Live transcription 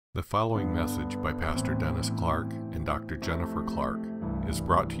The following message by Pastor Dennis Clark and Dr. Jennifer Clark is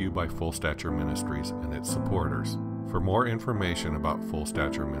brought to you by Full Stature Ministries and its supporters. For more information about Full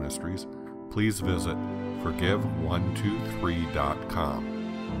Stature Ministries, please visit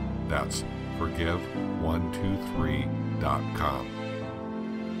forgive123.com. That's forgive123.com.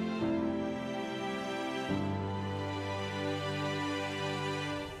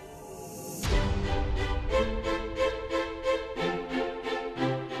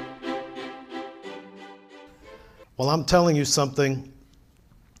 Well, I'm telling you something.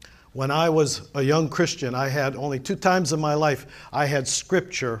 When I was a young Christian, I had only 2 times in my life, I had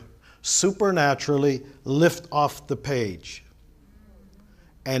scripture supernaturally lift off the page.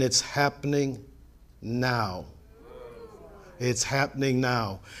 And it's happening now. It's happening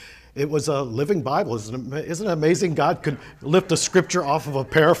now. It was a living Bible. Isn't it amazing God could lift a scripture off of a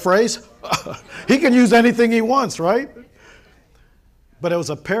paraphrase? He can use anything he wants, right? But it was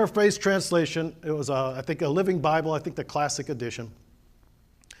a paraphrase translation. It was, I think, a living Bible, I think the classic edition.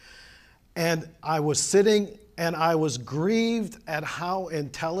 And I was sitting and I was grieved at how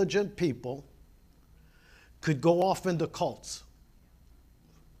intelligent people could go off into cults.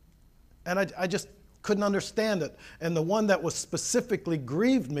 And I just couldn't understand it. And the one that was specifically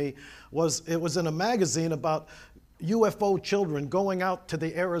grieved me was, it was in a magazine about UFO children going out to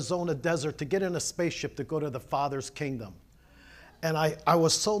the Arizona desert to get in a spaceship to go to the Father's kingdom. And I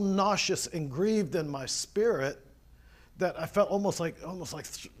was so nauseous and grieved in my spirit that I felt almost like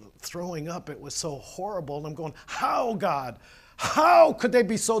throwing up. It was so horrible. And I'm going, how, God? How could they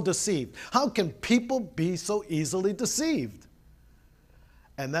be so deceived? How can people be so easily deceived?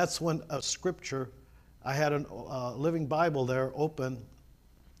 And that's when a scripture, I had a living Bible there open.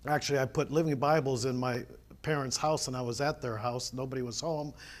 Actually, I put living Bibles in my parents' house, and I was at their house. Nobody was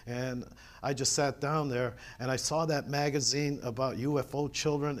home, and I just sat down there, and I saw that magazine about UFO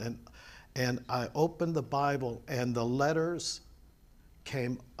children, and I opened the Bible, and the letters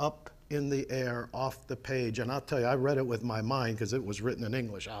came up in the air off the page. And I'll tell you, I read it with my mind because it was written in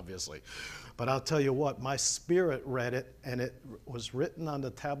English, obviously. But I'll tell you what, my spirit read it, and it was written on the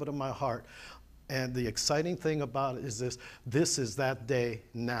tablet of my heart. And the exciting thing about it is this is that day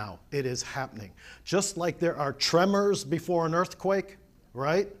now. It is happening. Just like there are tremors before an earthquake,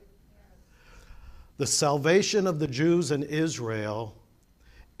 right? The salvation of the Jews in Israel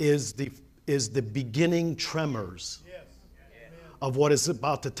is the beginning tremors of what is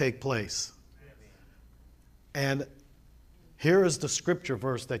about to take place. And here is the scripture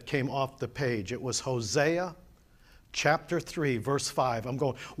verse that came off the page. It was Hosea chapter 3, verse 5. I'm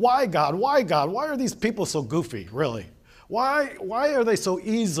going, why God? Why God? Why are these people so goofy, really? Why are they so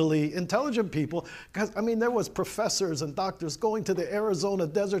easily intelligent people? Because, I mean, there was professors and doctors going to the Arizona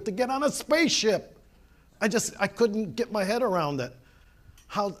desert to get on a spaceship. I couldn't get my head around it.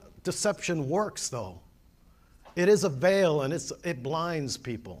 How deception works, though. It is a veil, and it blinds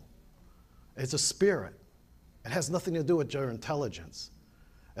people. It's a spirit. It has nothing to do with your intelligence.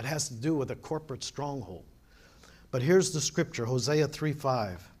 It has to do with a corporate stronghold. But here's the scripture, Hosea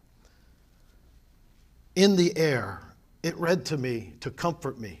 3:5. In the air, it read to me to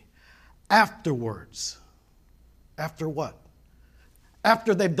comfort me. Afterwards, after what?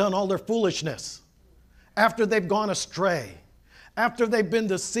 After they've done all their foolishness, after they've gone astray, after they've been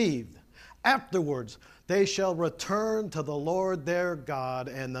deceived, afterwards they shall return to the Lord their God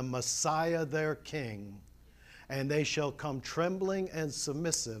and the Messiah their King, and they shall come trembling and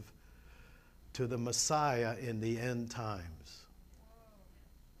submissive to the Messiah in the end times.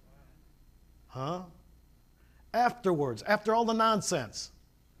 Huh? Afterwards, after all the nonsense,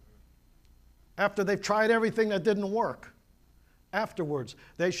 after they've tried everything that didn't work, afterwards,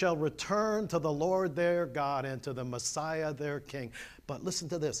 they shall return to the Lord their God and to the Messiah their King. But listen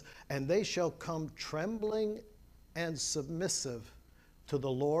to this, and they shall come trembling and submissive to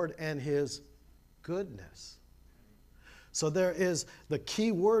the Lord and his goodness. So there is the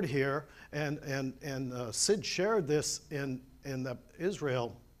key word here, and Sid shared this in the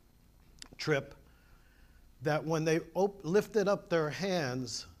Israel trip, that when they lifted up their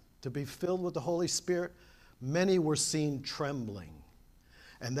hands to be filled with the Holy Spirit, many were seen trembling.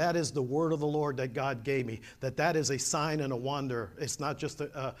 And that is the word of the Lord that God gave me, that is a sign and a wonder. It's not just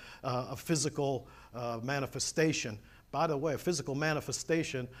a physical manifestation. By the way, a physical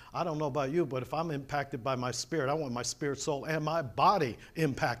manifestation, I don't know about you, but if I'm impacted by my spirit, I want my spirit, soul, and my body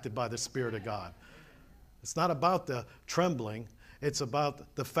impacted by the Spirit of God. It's not about the trembling. It's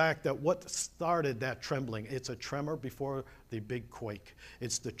about the fact that what started that trembling. It's a tremor before the big quake.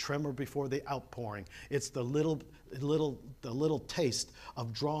 It's the tremor before the outpouring. It's the little taste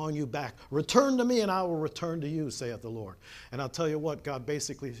of drawing you back. Return to me and I will return to you, saith the Lord. And I'll tell you what, God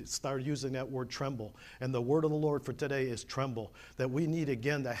basically started using that word tremble. And the word of the Lord for today is tremble, that we need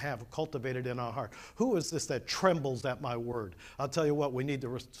again to have cultivated in our heart. Who is this that trembles at my word? I'll tell you what, we need to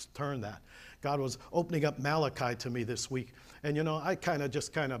return that. God was opening up Malachi to me this week. And I kind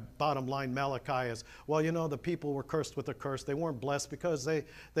of bottom line Malachi as, well, the people were cursed with a curse. They weren't blessed because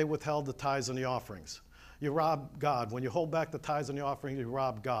they withheld the tithes and the offerings. You rob God. When you hold back the tithes and the offerings, you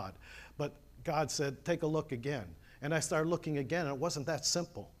rob God. But God said, take a look again. And I started looking again, and it wasn't that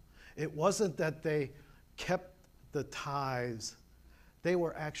simple. It wasn't that they kept the tithes. They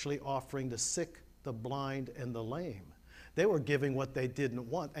were actually offering the sick, the blind, and the lame. They were giving what they didn't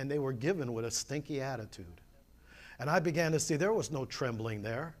want, and they were given with a stinky attitude. And I began to see there was no trembling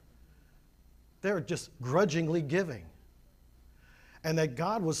there. They were just grudgingly giving. And that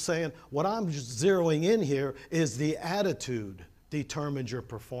God was saying, what I'm zeroing in here is the attitude determines your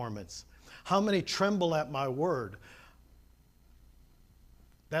performance. How many tremble at my word?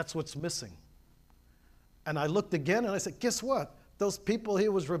 That's what's missing. And I looked again and I said, guess what? Those people he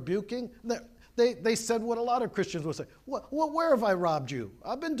was rebuking, they said what a lot of Christians would say. Where have I robbed you?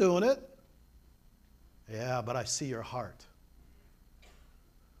 I've been doing it. Yeah, but I see your heart.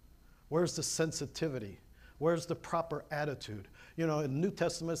 Where's the sensitivity? Where's the proper attitude? In the New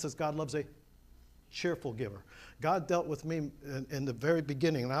Testament it says God loves a cheerful giver. God dealt with me in the very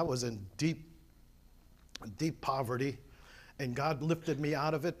beginning, and I was in deep poverty, and God lifted me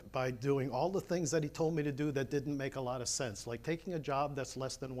out of it by doing all the things that he told me to do that didn't make a lot of sense, like taking a job that's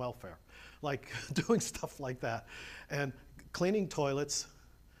less than welfare, like doing stuff like that, and cleaning toilets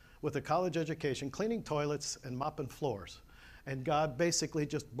with a college education, cleaning toilets and mopping floors. And God basically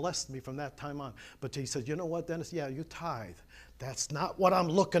just blessed me from that time on. But he said, you know what, Dennis? Yeah, you tithe. That's not what I'm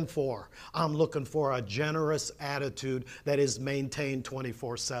looking for. I'm looking for a generous attitude that is maintained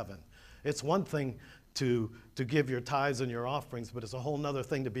 24/7. It's one thing to give your tithes and your offerings, but it's a whole other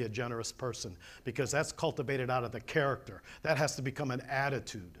thing to be a generous person, because that's cultivated out of the character. That has to become an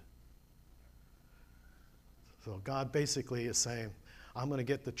attitude. So God basically is saying, I'm going to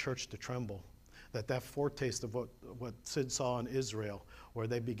get the church to tremble. That foretaste of what Sid saw in Israel, where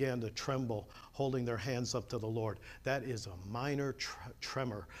they began to tremble, holding their hands up to the Lord, that is a minor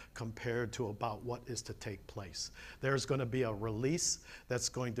tremor compared to about what is to take place. There's going to be a release that's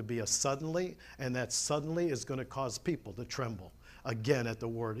going to be a suddenly, and that suddenly is going to cause people to tremble again at the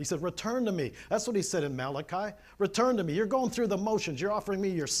word. He said, return to me. That's what he said in Malachi. Return to me. You're going through the motions. You're offering me,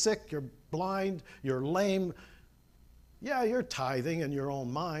 you're sick, you're blind, you're lame. Yeah, you're tithing in your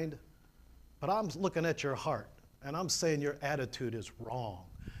own mind, but I'm looking at your heart, and I'm saying your attitude is wrong.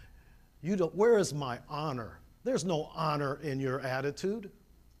 Where is my honor? There's no honor in your attitude.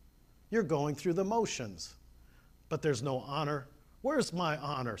 You're going through the motions, but there's no honor. Where's my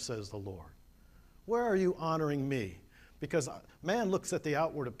honor, says the Lord? Where are you honoring me? Because man looks at the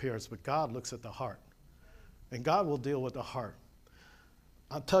outward appearance, but God looks at the heart, and God will deal with the heart.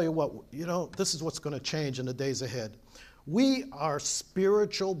 I'll tell you what, this is what's going to change in the days ahead. We are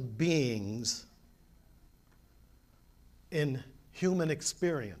spiritual beings in human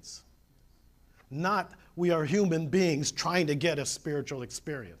experience. Not we are human beings trying to get a spiritual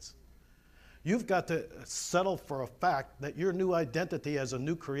experience. You've got to settle for a fact that your new identity as a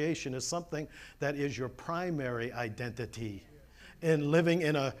new creation is something that is your primary identity in living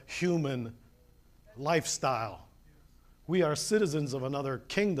in a human lifestyle. We are citizens of another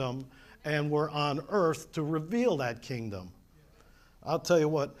kingdom, and we're on earth to reveal that kingdom. I'll tell you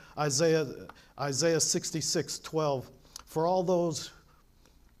what, Isaiah 66:12, for all those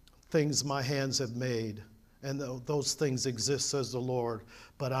things my hands have made, and those things exist, says the Lord.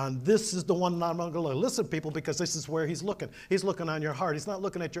 But on this is the one I'm going to look. Listen, people, because this is where he's looking. He's looking on your heart. He's not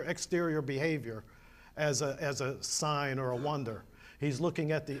looking at your exterior behavior as a sign or a wonder. He's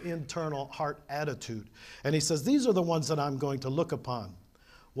looking at the internal heart attitude. And he says, these are the ones that I'm going to look upon.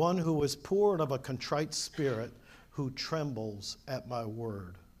 One who is poor and of a contrite spirit, who trembles at my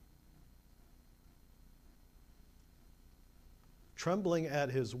word. Trembling at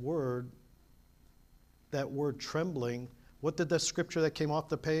his word, that word trembling, what did the scripture that came off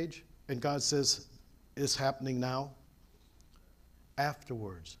the page? And God says, is happening now?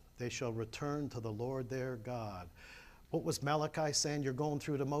 Afterwards, they shall return to the Lord their God. What was Malachi saying? You're going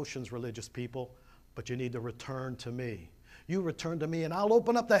through the motions, religious people, but you need to return to me. You return to me, and I'll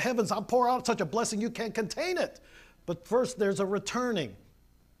open up the heavens. I'll pour out such a blessing you can't contain it. But first, there's a returning.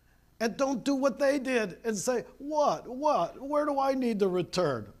 And don't do what they did and say, what, where do I need to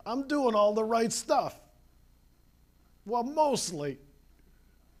return? I'm doing all the right stuff. Well, mostly.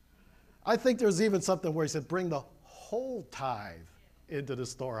 I think there's even something where he said, bring the whole tithe into the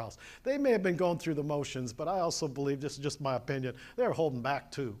storehouse. They may have been going through the motions, but I also believe, this is just my opinion, they're holding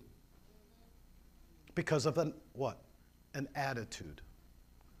back too. Because of what? An attitude.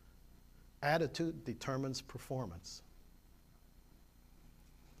 Attitude determines performance.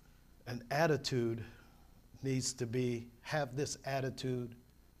 An attitude needs to have this attitude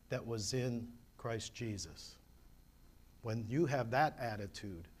that was in Christ Jesus. When you have that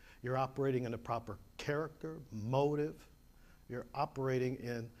attitude, you're operating in the proper character, motive. You're operating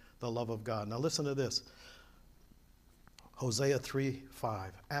in the love of God. Now listen to this. Hosea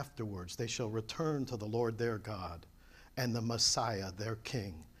 3:5. Afterwards they shall return to the Lord their God and the Messiah their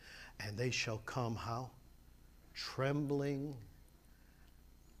King. And they shall come how? Trembling.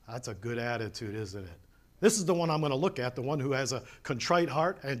 That's a good attitude, isn't it? This is the one I'm going to look at, the one who has a contrite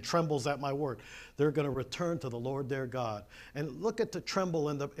heart and trembles at my word. They're going to return to the Lord their God. And look at the tremble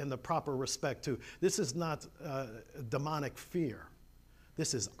in the proper respect, too. This is not demonic fear.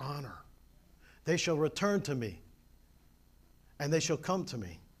 This is honor. They shall return to me, and they shall come to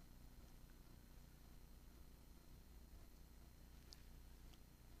me.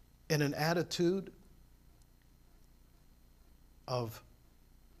 In an attitude of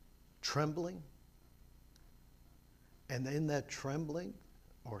trembling, and in that trembling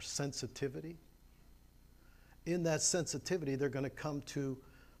or sensitivity, in that sensitivity, they're going to come to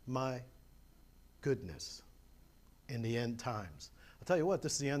my goodness in the end times. I'll tell you what,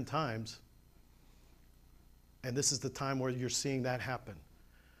 this is the end times, and this is the time where you're seeing that happen.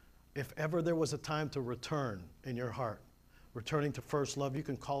 If ever there was a time to return in your heart, returning to first love, you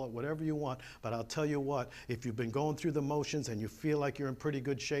can call it whatever you want, but I'll tell you what, if you've been going through the motions and you feel like you're in pretty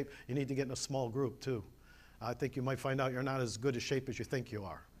good shape, you need to get in a small group too. I think you might find out you're not as good a shape as you think you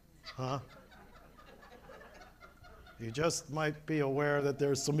are. Huh? You just might be aware that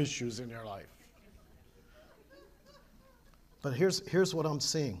there's some issues in your life. But here's what I'm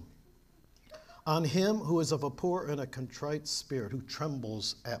seeing. On him who is of a poor and a contrite spirit, who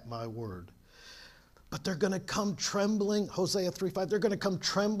trembles at my word. But they're going to come trembling, Hosea 3:5, they're going to come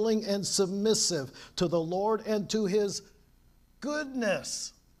trembling and submissive to the Lord and to his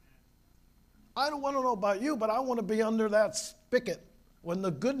goodness. I don't want to know about you, but I want to be under that spigot when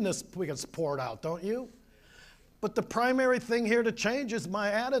the goodness gets poured out, don't you? But the primary thing here to change is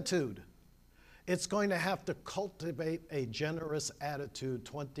my attitude. It's going to have to cultivate a generous attitude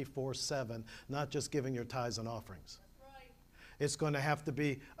 24/7, not just giving your tithes and offerings. That's right. It's going to have to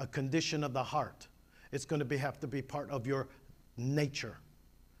be a condition of the heart. It's going to have to be part of your nature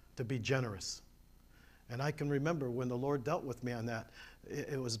to be generous. And I can remember when the Lord dealt with me on that,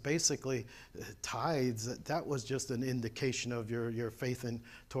 it was basically tithes. That was just an indication of your faith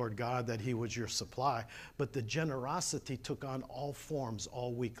toward God, that he was your supply. But the generosity took on all forms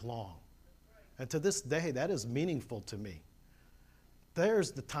all week long. And to this day, that is meaningful to me.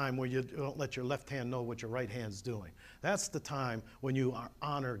 There's the time where you don't let your left hand know what your right hand's doing. That's the time when you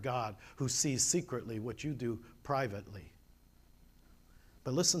honor God, who sees secretly what you do privately.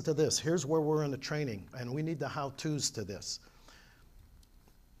 But listen to this. Here's where we're in the training, and we need the how-tos to this.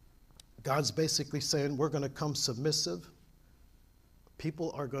 God's basically saying we're going to come submissive.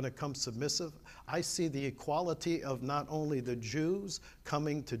 People are going to come submissive. I see the equality of not only the Jews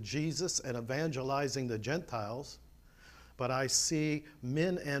coming to Jesus and evangelizing the Gentiles, but I see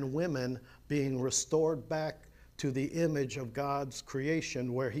men and women being restored back to the image of God's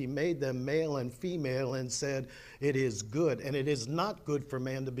creation, where he made them male and female and said, it is good. And it is not good for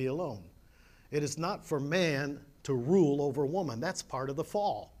man to be alone. It is not for man to rule over woman. That's part of the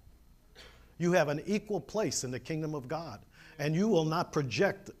fall. You have an equal place in the kingdom of God, and you will not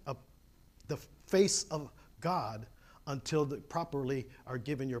project the face of God until they properly are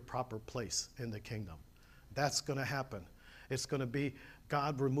given your proper place in the kingdom. That's going to happen. It's going to be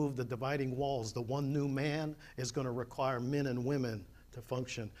God remove the dividing walls. The one new man is going to require men and women to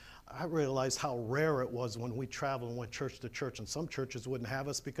function. I realized how rare it was when we traveled and went church to church, and some churches wouldn't have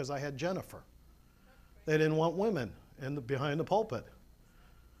us because I had Jennifer. They didn't want women behind the pulpit.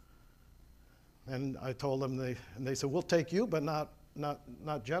 And I told them, and they said, we'll take you, but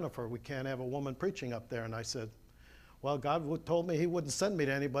not Jennifer. We can't have a woman preaching up there. And I said, well, God told me he wouldn't send me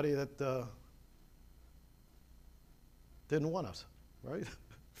to anybody that didn't want us, right?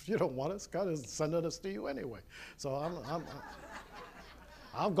 If you don't want us, God isn't sending us to you anyway. So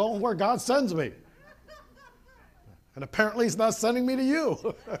I'm going where God sends me. And apparently he's not sending me to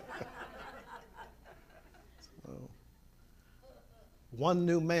you. one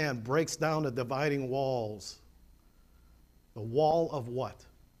new man breaks down the dividing walls. The wall of what?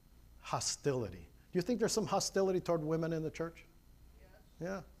 Hostility. Do you think there's some hostility toward women in the church? Yes.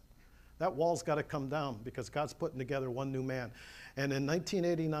 Yeah. That wall's got to come down because God's putting together one new man. And in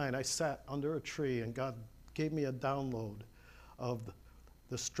 1989, I sat under a tree and God gave me a download of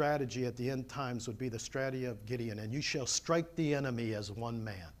the strategy at the end times would be the strategy of Gideon. And you shall strike the enemy as one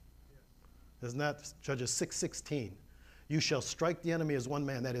man. Yes. Isn't that Judges 6:16? You shall strike the enemy as one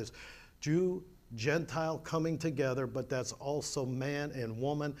man. That is Jew, Gentile coming together, but that's also man and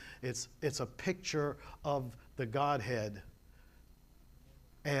woman. It's a picture of the Godhead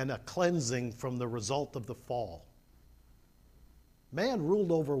and a cleansing from the result of the fall. Man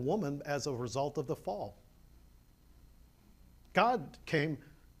ruled over woman as a result of the fall. God came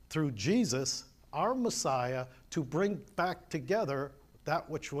through Jesus, our Messiah, to bring back together that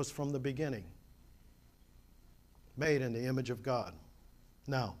which was from the beginning, made in the image of God.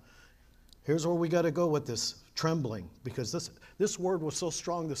 Now, here's where we got to go with this trembling, because this word was so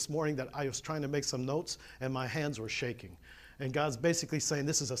strong this morning that I was trying to make some notes and my hands were shaking. And God's basically saying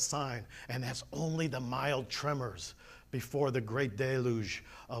this is a sign, and that's only the mild tremors before the great deluge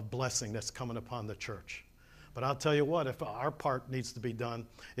of blessing that's coming upon the church. But I'll tell you what, if our part needs to be done,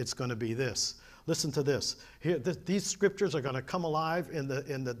 it's going to be this. Listen to this. Here, these scriptures are going to come alive in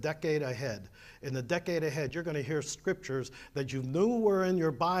the decade ahead. In the decade ahead, you're going to hear scriptures that you knew were in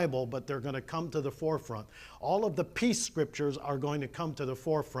your Bible, but they're going to come to the forefront. All of the peace scriptures are going to come to the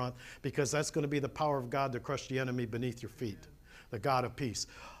forefront because that's going to be the power of God to crush the enemy beneath your feet, the God of peace.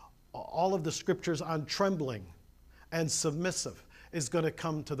 All of the scriptures on trembling and submissive is going to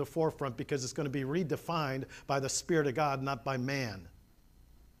come to the forefront because it's going to be redefined by the Spirit of God, not by man.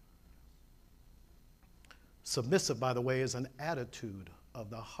 Submissive, by the way, is an attitude of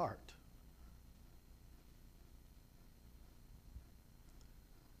the heart.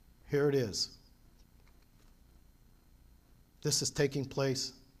 Here it is. This is taking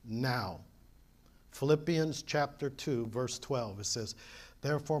place now. Philippians chapter 2, verse 12, it says,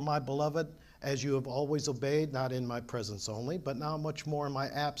 "Therefore, my beloved, as you have always obeyed, not in my presence only, but now much more in my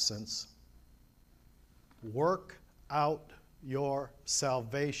absence, work out your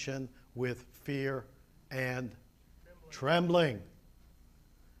salvation with fear and trembling."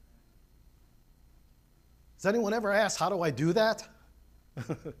 Has anyone ever asked, how do I do that?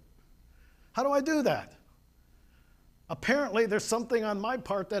 How do I do that? Apparently, there's something on my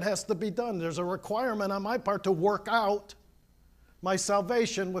part that has to be done. There's a requirement on my part to work out my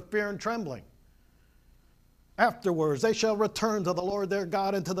salvation with fear and trembling. Afterwards, they shall return to the Lord their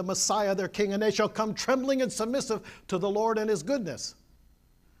God and to the Messiah their King, and they shall come trembling and submissive to the Lord and his goodness.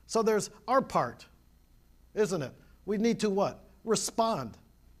 So there's our part, isn't it? We need to what? Respond.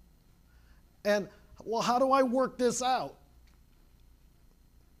 And, well, how do I work this out?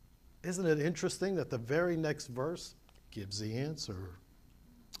 Isn't it interesting that the very next verse gives the answer?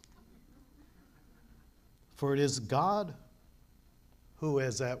 For it is God who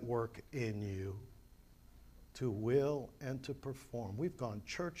is at work in you to will and to perform. We've gone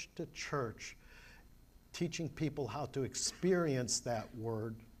church to church teaching people how to experience that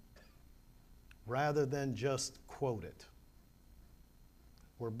word rather than just quote it.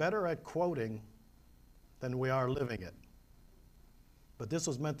 We're better at quoting than we are living it. But this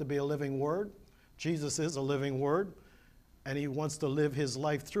was meant to be a living word. Jesus is a living word, and he wants to live his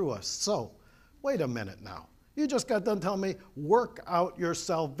life through us. So, wait a minute now. You just got done telling me, work out your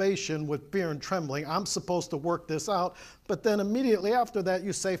salvation with fear and trembling. I'm supposed to work this out. But then immediately after that,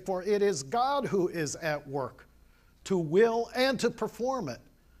 you say, for it is God who is at work to will and to perform it.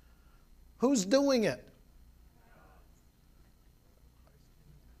 Who's doing it?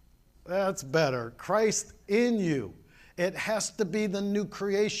 That's better. Christ in you. It has to be the new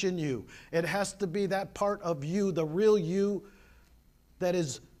creation you. It has to be that part of you, the real you that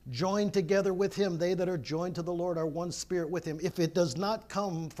is joined together with him. They that are joined to the Lord are one spirit with him. If it does not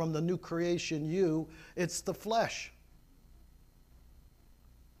come from the new creation you, it's the flesh.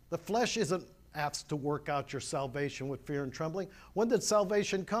 The flesh isn't asked to work out your salvation with fear and trembling. When did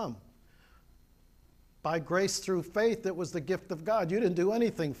salvation come? By grace through faith. It was the gift of God. You didn't do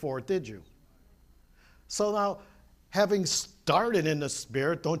anything for it, did you? So now, having started in the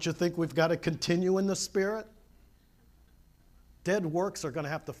Spirit, don't you think we've got to continue in the Spirit? Dead works are going to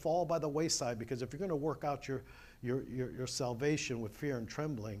have to fall by the wayside, because if you're going to work out your salvation with fear and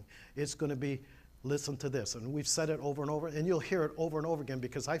trembling, it's going to be, listen to this. And we've said it over and over, and you'll hear it over and over again,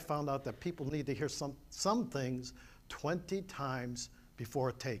 because I found out that people need to hear some things 20 times before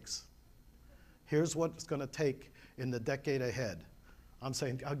it takes. Here's what it's going to take in the decade ahead. I'm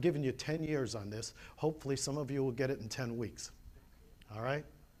saying, I'm giving you 10 years on this. Hopefully some of you will get it in 10 weeks. All right?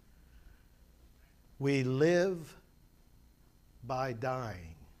 We live by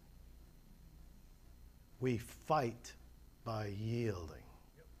dying. We fight by yielding.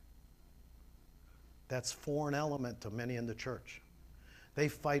 That's foreign element to many in the church. They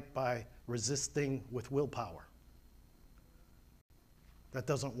fight by resisting with willpower. That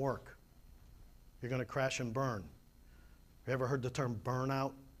doesn't work. You're going to crash and burn. You ever heard the term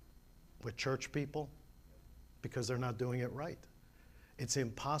burnout with church people? Because they're not doing it right. It's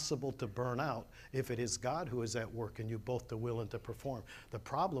impossible to burn out if it is God who is at work and you both the will and to perform. The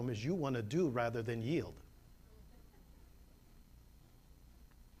problem is you want to do rather than yield.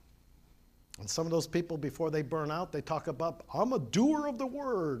 And some of those people, before they burn out, they talk about, I'm a doer of the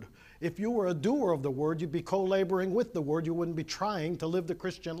word. If you were a doer of the word, you'd be co-laboring with the word. You wouldn't be trying to live the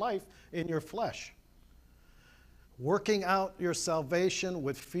Christian life in your flesh. Working out your salvation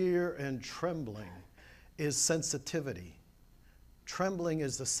with fear and trembling is sensitivity. Trembling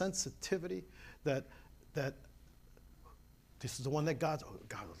is the sensitivity that this is the one that God,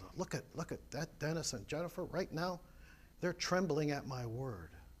 look at that Dennis and Jennifer right now. They're trembling at my word.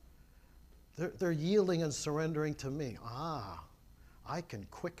 They're yielding and surrendering to me. I can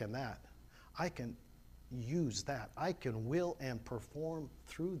quicken that. I can use that. I can will and perform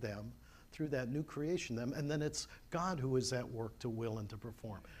through them, through that new creation them. And then it's God who is at work to will and to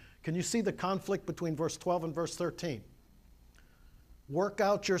perform. Can you see the conflict between verse 12 and verse 13? Work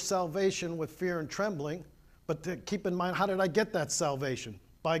out your salvation with fear and trembling, but keep in mind, how did I get that salvation?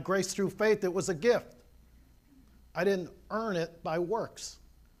 By grace through faith. It was a gift. I didn't earn it by works.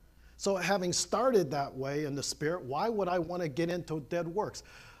 So having started that way in the Spirit, why would I want to get into dead works?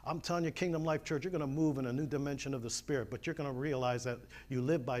 I'm telling you, Kingdom Life Church, you're going to move in a new dimension of the Spirit, but you're going to realize that you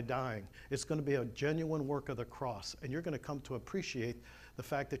live by dying. It's going to be a genuine work of the cross, and you're going to come to appreciate the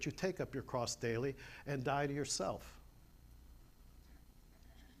fact that you take up your cross daily and die to yourself.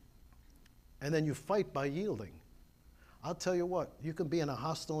 And then you fight by yielding. I'll tell you what, you can be in a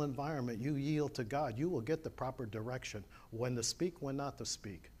hostile environment, you yield to God, you will get the proper direction, when to speak, when not to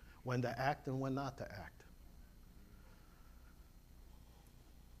speak, when to act and when not to act.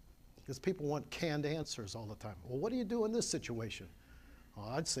 Because people want canned answers all the time. Well, what do you do in this situation? Well,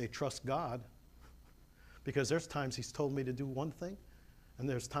 I'd say trust God, because there's times he's told me to do one thing, and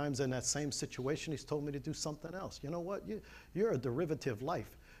there's times in that same situation he's told me to do something else. You know what? You're a derivative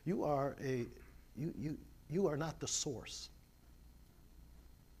life. You are not the source.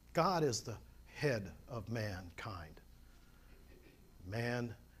 God is the head of mankind.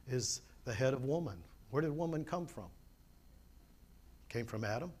 Man is the head of woman. Where did woman come from? Came from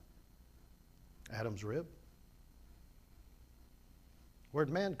Adam. Adam's rib. Where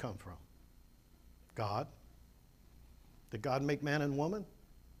did man come from? God. Did God make man and woman?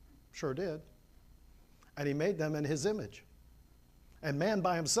 Sure did. And he made them in his image. And man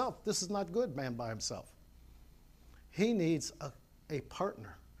by himself, this is not good, man by himself. He needs a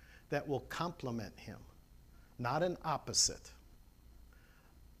partner that will complement him, not an opposite,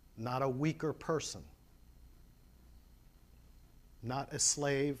 not a weaker person, not a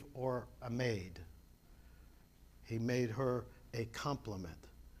slave or a maid. He made her a complement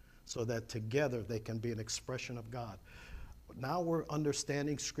so that together they can be an expression of God. Now we're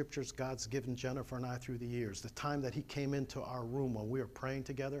understanding scriptures God's given Jennifer and I through the years. The time that he came into our room when we were praying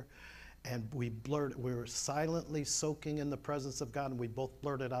together, and we were silently soaking in the presence of God, and we both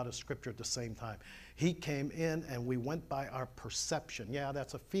blurted out a scripture at the same time. He came in and we went by our perception. Yeah,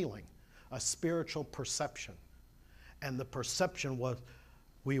 that's a feeling, a spiritual perception. And the perception was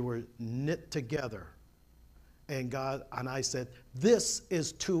we were knit together. And God, and I said, this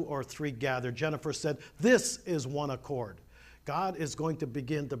is 2 or 3 gathered. Jennifer said, this is one accord. God is going to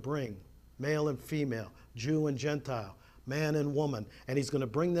begin to bring male and female, Jew and Gentile, man and woman, and he's going to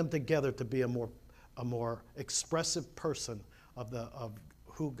bring them together to be a more expressive person of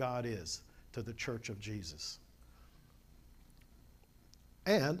who God is to the church of Jesus.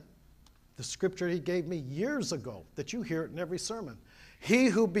 And the scripture he gave me years ago, that you hear it in every sermon, he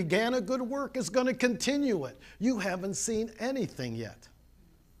who began a good work is going to continue it. You haven't seen anything yet.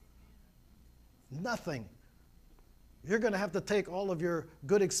 Nothing. You're going to have to take all of your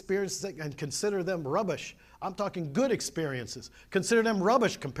good experiences and consider them rubbish. I'm talking good experiences. Consider them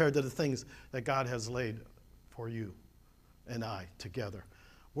rubbish compared to the things that God has laid for you and I together.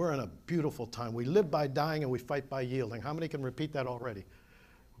 We're in a beautiful time. We live by dying and we fight by yielding. How many can repeat that already?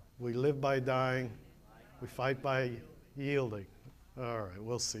 We live by dying. We fight by yielding. All right,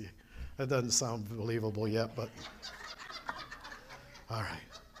 we'll see. That doesn't sound believable yet, but all right.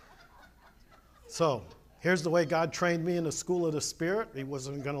 So, here's the way God trained me in the school of the Spirit. He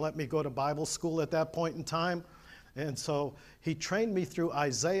wasn't going to let me go to Bible school at that point in time. And so he trained me through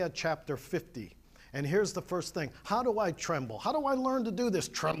Isaiah chapter 50. And here's the first thing. How do I tremble? How do I learn to do this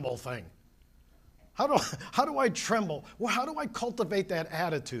tremble thing? How do I tremble? Well, how do I cultivate that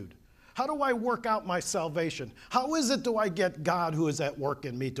attitude? How do I work out my salvation? How is it do I get God who is at work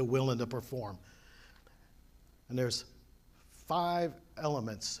in me to will and to perform? And there's 5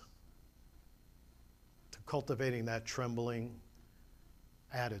 elements to cultivating that trembling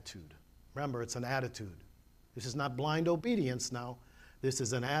attitude. Remember, it's an attitude. This is not blind obedience now. This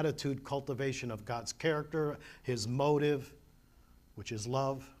is an attitude cultivation of God's character, his motive, which is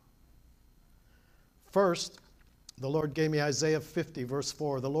love. First, the Lord gave me Isaiah 50, verse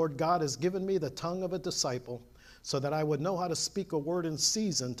 4. The Lord God has given me the tongue of a disciple, so that I would know how to speak a word in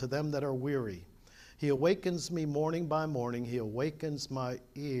season to them that are weary. He awakens me morning by morning. He awakens my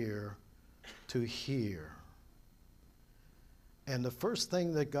ear to hear. And the first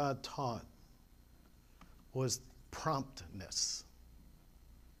thing that God taught was promptness.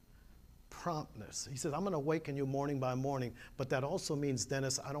 Promptness. He says, I'm going to awaken you morning by morning, but that also means,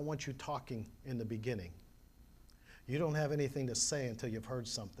 Dennis, I don't want you talking in the beginning. You don't have anything to say until you've heard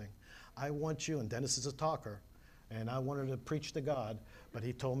something. I want you, and Dennis is a talker, and I wanted to preach to God, but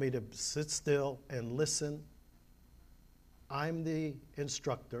he told me to sit still and listen. I'm the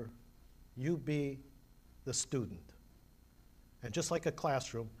instructor. You be the student. And just like a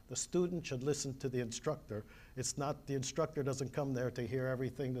classroom, the student should listen to the instructor. It's not, the instructor doesn't come there to hear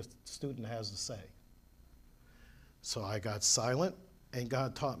everything the student has to say. So I got silent, and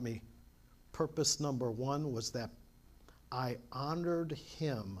God taught me purpose number 1 was that I honored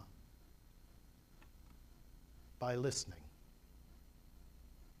him by listening,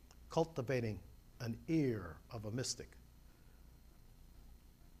 cultivating an ear of a mystic.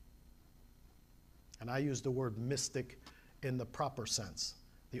 And I use the word mystic in the proper sense,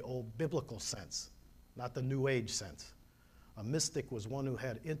 the old biblical sense, not the New Age sense. A mystic was one who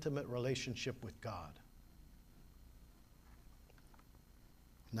had intimate relationship with God.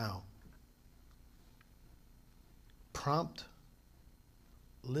 Now, prompt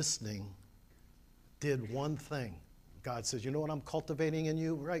listening did one thing. God says, you know what I'm cultivating in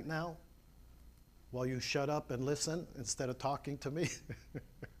you right now? While you shut up and listen instead of talking to me?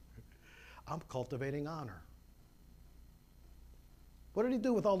 I'm cultivating honor. What did he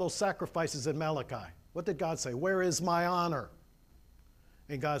do with all those sacrifices in Malachi? What did God say? Where is my honor?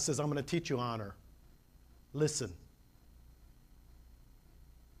 And God says, I'm going to teach you honor. Listen.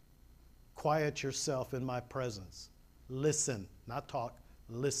 Quiet yourself in my presence. Listen, not talk,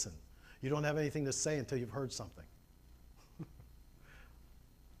 listen. You don't have anything to say until you've heard something.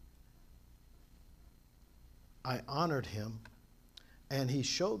 I honored him, and he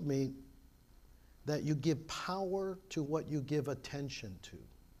showed me that you give power to what you give attention to.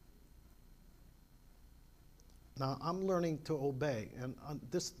 Now, I'm learning to obey, and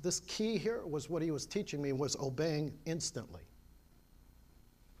this key here was what he was teaching me, was obeying instantly.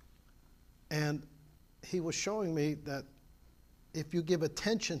 And he was showing me that if you give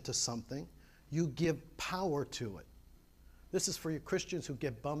attention to something, you give power to it. This is for you Christians who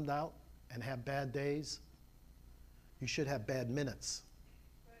get bummed out and have bad days. You should have bad minutes.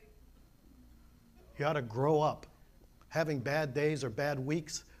 You ought to grow up. Having bad days or bad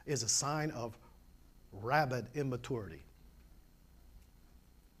weeks is a sign of rabid immaturity.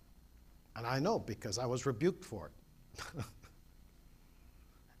 And I know because I was rebuked for it.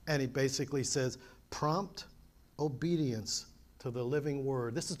 And he basically says, prompt obedience to the living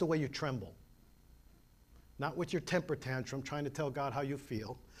word. This is the way you tremble. Not with your temper tantrum trying to tell God how you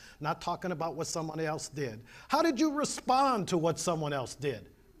feel. Not talking about what someone else did. How did you respond to what someone else did?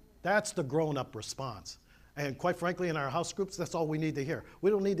 That's the grown-up response. And quite frankly, in our house groups, that's all we need to hear. We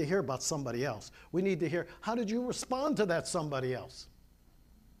don't need to hear about somebody else. We need to hear, how did you respond to that somebody else?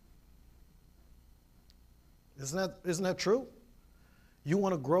 Isn't that true? You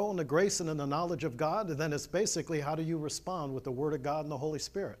want to grow in the grace and in the knowledge of God, and then it's basically how do you respond with the Word of God and the Holy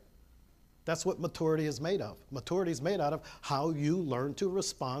Spirit. That's what maturity is made of. Maturity is made out of how you learn to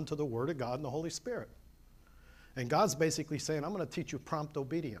respond to the Word of God and the Holy Spirit. And God's basically saying, I'm going to teach you prompt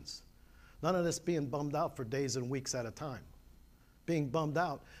obedience. None of this being bummed out for days and weeks at a time. Being bummed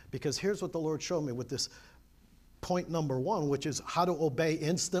out, because here's what the Lord showed me with this point number 1, which is how to obey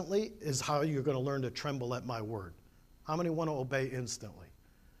instantly is how you're going to learn to tremble at my word. How many want to obey instantly?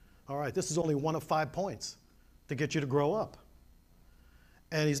 All right, this is only 1 of 5 points to get you to grow up.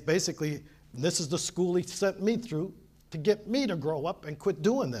 And he's basically, this is the school he sent me through to get me to grow up and quit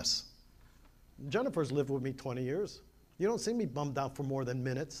doing this. Jennifer's lived with me 20 years. You don't see me bummed out for more than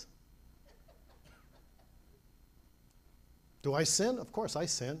minutes. Do I sin? Of course I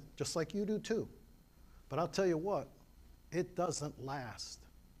sin, just like you do too. But I'll tell you what, it doesn't last.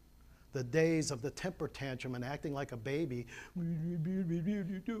 The days of the temper tantrum and acting like a baby,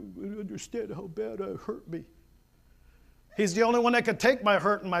 you don't understand how bad it hurt me. He's the only one that can take my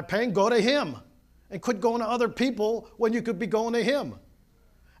hurt and my pain. Go to him. And quit going to other people when you could be going to him.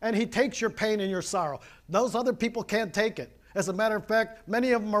 And he takes your pain and your sorrow. Those other people can't take it. As a matter of fact,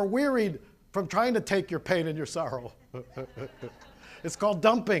 many of them are wearied from trying to take your pain and your sorrow. It's called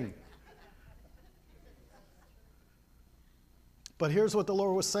dumping. But here's what the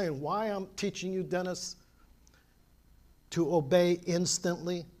Lord was saying. Why I'm teaching you, Dennis, to obey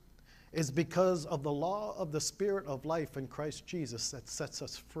instantly is because of the law of the Spirit of life in Christ Jesus that sets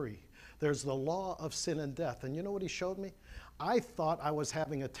us free. There's the law of sin and death. And you know what he showed me? I thought I was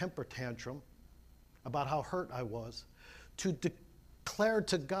having a temper tantrum about how hurt I was to declare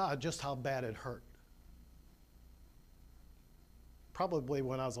to God just how bad it hurt. Probably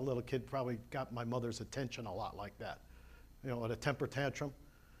when I was a little kid, probably got my mother's attention a lot like that. You know, at a temper tantrum.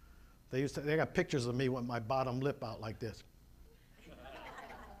 They got pictures of me with my bottom lip out like this.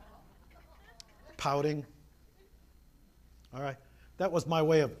 Pouting. All right. That was my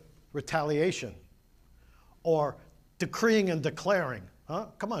way of retaliation. Or decreeing and declaring. Huh?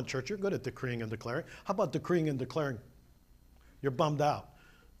 Come on, church, you're good at decreeing and declaring. How about decreeing and declaring? You're bummed out.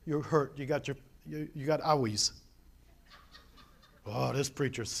 You're hurt. You got owies. Oh, this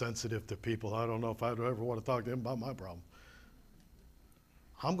preacher's sensitive to people. I don't know if I'd ever want to talk to him about my problem.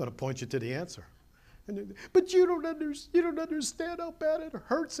 I'm going to point you to the answer. But you don't understand how bad it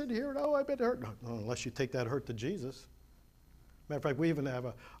hurts in here and how I've been hurt. No, unless you take that hurt to Jesus. Matter of fact, we even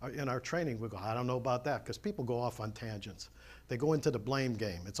have in our training, we go, I don't know about that, because people go off on tangents. They go into the blame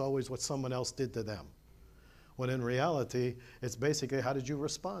game. It's always what someone else did to them. When in reality, it's basically how did you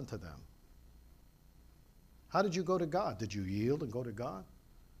respond to them? How did you go to God? Did you yield and go to God?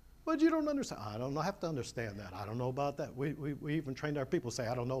 But you don't understand. I don't have to understand that. I don't know about that. We even trained our people to say,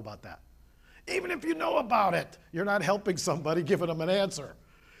 I don't know about that. Even if you know about it, you're not helping somebody, giving them an answer.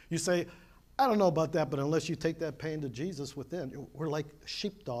 You say, I don't know about that, but unless you take that pain to Jesus within, we're like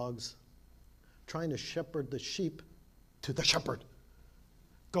sheepdogs trying to shepherd the sheep to the shepherd.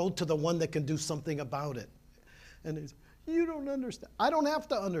 Go to the one that can do something about it. And you don't understand. I don't have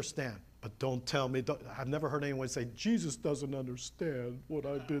to understand. But don't tell me, I've never heard anyone say, Jesus doesn't understand what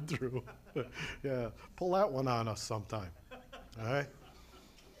I've been through. Yeah, pull that one on us sometime. All right?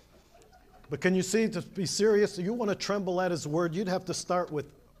 But can you see, to be serious, if you want to tremble at his word, you'd have to start with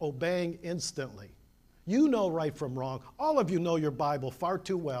obeying instantly. You know right from wrong. All of you know your Bible far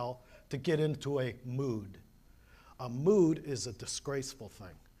too well to get into a mood. A mood is a disgraceful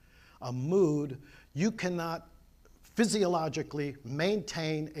thing. A mood, you cannot physiologically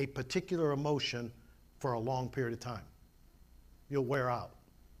maintain a particular emotion for a long period of time. You'll wear out.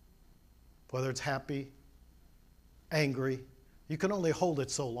 Whether it's happy, angry, you can only hold it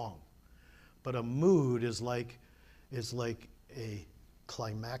so long. But a mood is like a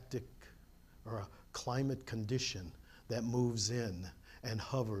climactic or a climate condition that moves in and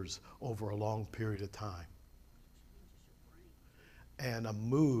hovers over a long period of time. And a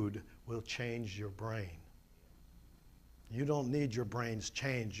mood will change your brain. You don't need your brains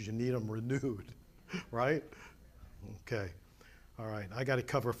changed, you need them renewed, right? Okay, all right, I got to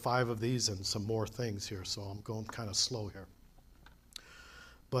cover 5 of these and some more things here, so I'm going kind of slow here.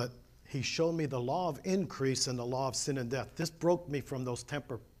 But he showed me the law of increase and the law of sin and death. This broke me from those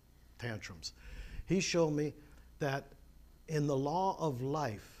temper tantrums. He showed me that in the law of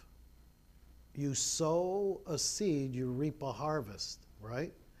life, you sow a seed, you reap a harvest,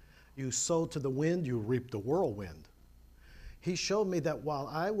 right? You sow to the wind, you reap the whirlwind. He showed me that while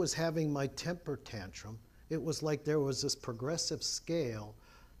I was having my temper tantrum, it was like there was this progressive scale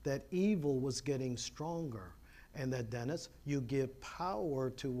that evil was getting stronger. And that, Dennis, you give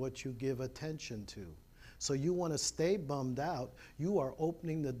power to what you give attention to. So you want to stay bummed out, you are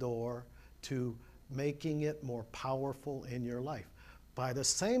opening the door to making it more powerful in your life. By the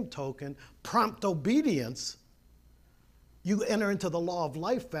same token, prompt obedience, you enter into the law of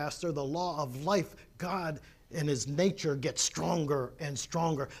life faster. The law of life, God and his nature gets stronger and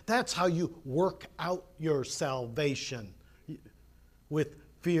stronger. That's how you work out your salvation, with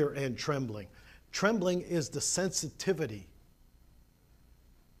fear and trembling. Trembling is the sensitivity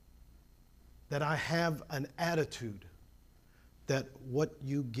that I have an attitude that what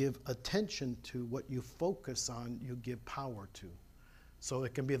you give attention to, what you focus on, you give power to. So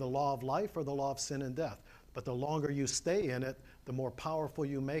it can be the law of life or the law of sin and death. But the longer you stay in it, the more powerful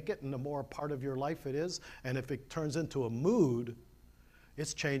you make it and the more part of your life it is. And if it turns into a mood,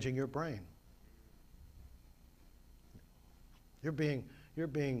 it's changing your brain. You're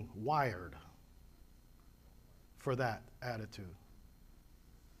being wired. for that attitude.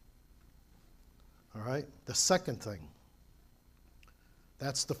 All right? The second thing,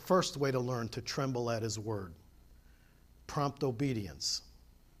 that's the first way to learn to tremble at his word. Prompt obedience.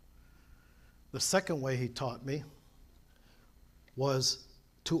 The second way he taught me was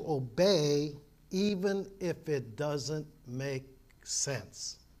to obey even if it doesn't make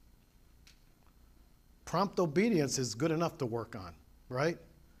sense. Prompt obedience is good enough to work on, right?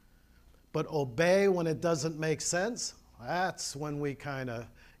 But obey when it doesn't make sense, that's when we kind of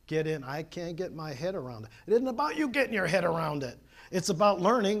get in. I can't get my head around it. It isn't about you getting your head around it. It's about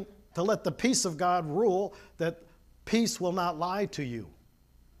learning to let the peace of God rule, that peace will not lie to you.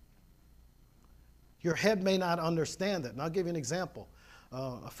 Your head may not understand it. And I'll give you an example.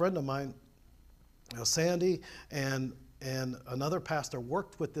 A friend of mine, Sandy, and another pastor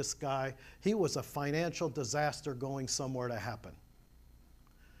worked with this guy. He was a financial disaster going somewhere to happen.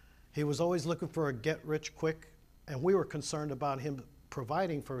 He was always looking for a get-rich-quick, and we were concerned about him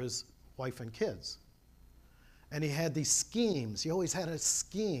providing for his wife and kids. And he had these schemes. He always had a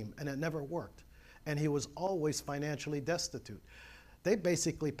scheme, and it never worked. And he was always financially destitute. They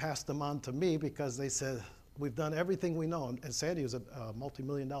basically passed him on to me because they said, we've done everything we know. And Sandy was a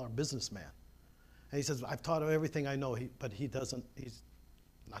multi-million-dollar businessman. And he says, I've taught him everything I know, but he's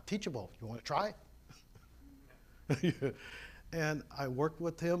not teachable. You want to try? And I worked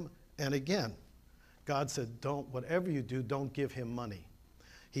with him, and again, God said, whatever you do, don't give him money.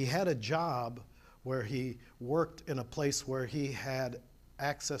 He had a job where he worked in a place where he had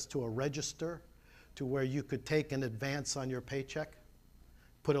access to a register to where you could take an advance on your paycheck,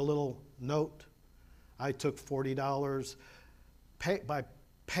 put a little note. I took $40. By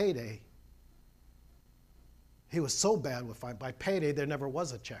payday, he was so bad with fine. By payday, there never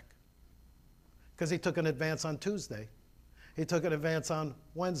was a check because he took an advance on Tuesday. He took an advance on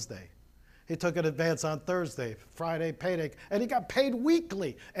Wednesday. He took an advance on Thursday, Friday, payday, and he got paid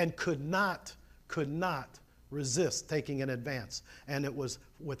weekly and could not resist taking an advance, and it was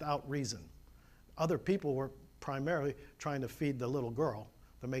without reason. Other people were primarily trying to feed the little girl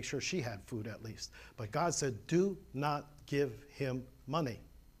to make sure she had food at least. But God said, do not give him money.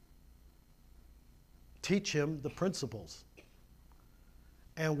 Teach him the principles.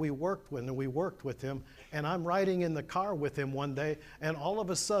 And we worked with him, and I'm riding in the car with him one day, and all of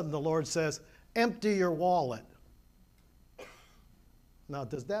a sudden the Lord says, empty your wallet. Now,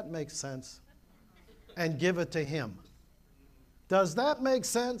 does that make sense? And give it to him. Does that make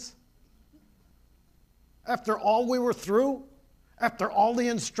sense? After all we were through, after all the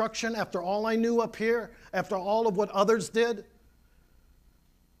instruction, after all I knew up here, after all of what others did,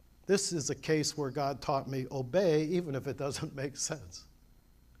 this is a case where God taught me, obey even if it doesn't make sense.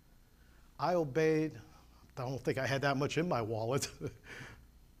 I obeyed. I don't think I had that much in my wallet,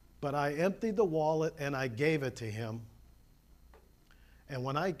 but I emptied the wallet and I gave it to him. And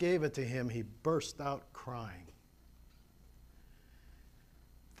when I gave it to him, he burst out crying.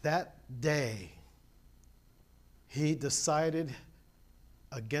 That day, he decided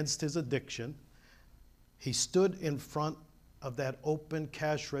against his addiction. He stood in front of that open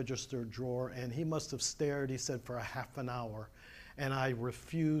cash register drawer, and he must have stared, he said, for a half an hour. And I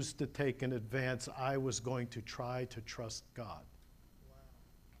refused to take an advance. I was going to try to trust God.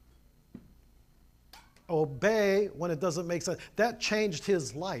 Wow. Obey when it doesn't make sense. That changed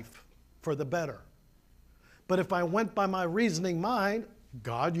his life for the better. But if I went by my reasoning mind,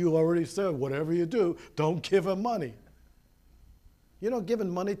 God, you already said, whatever you do, don't give him money. You know, giving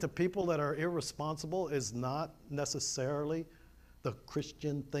money to people that are irresponsible is not necessarily the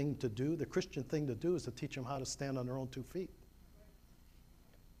Christian thing to do. The Christian thing to do is to teach them how to stand on their own 2 feet.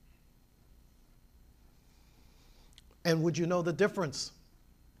 And would you know the difference?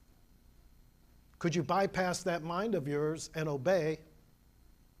 Could you bypass that mind of yours and obey?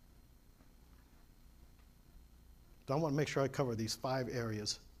 So I want to make sure I cover these 5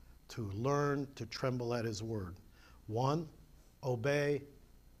 areas to learn to tremble at his word. 1, obey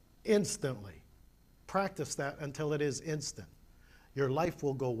instantly. Practice that until it is instant. Your life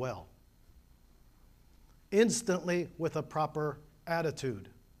will go well. Instantly with a proper attitude.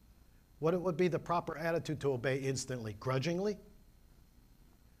 What would be the proper attitude to obey instantly? Grudgingly?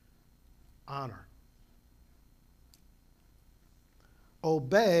 Honor.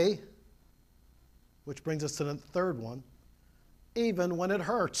 Obey, which brings us to the third one, even when it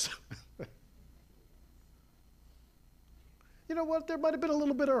hurts. You know what? There might have been a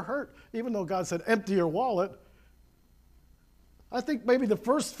little bit of hurt, even though God said, empty your wallet. I think maybe the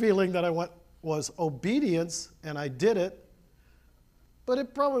first feeling that I went was obedience, and I did it. But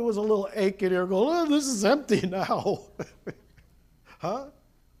it probably was a little ache in here going, oh, this is empty now. Huh?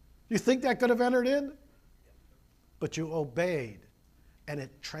 You think that could have entered in? but you obeyed, and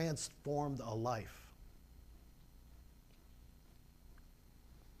it transformed a life.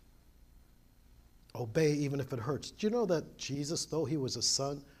 Obey even if it hurts. Do you know that Jesus, though he was a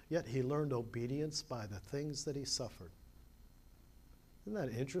son, yet he learned obedience by the things that he suffered? Isn't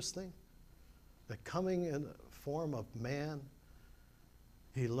that interesting? That coming in the form of man,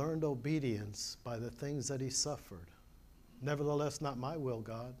 he learned obedience by the things that he suffered. Nevertheless, not my will,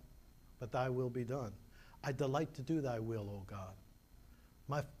 God, but thy will be done. I delight to do thy will, O God.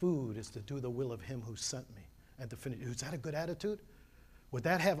 My food is to do the will of him who sent me and to finish. Is that a good attitude? Would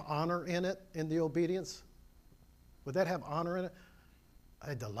that have honor in it, in the obedience? Would that have honor in it?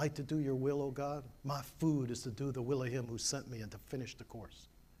 I delight to do your will, O God. My food is to do the will of him who sent me and to finish the course.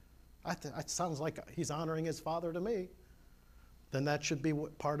 That sounds like he's honoring his Father to me. Then that should be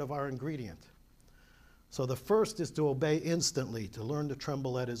part of our ingredient. So the first is to obey instantly, to learn to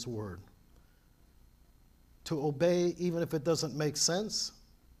tremble at his word. To obey even if it doesn't make sense.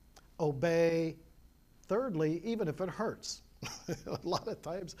 Obey, thirdly, even if it hurts. A lot of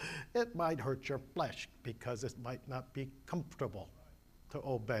times it might hurt your flesh because it might not be comfortable to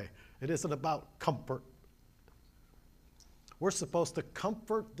obey. It isn't about comfort. We're supposed to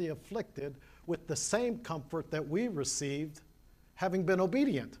comfort the afflicted with the same comfort that we received having been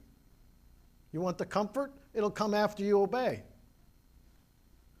obedient. You want the comfort? It'll come after you obey.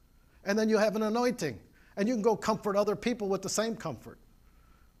 And then you have an anointing, and you can go comfort other people with the same comfort.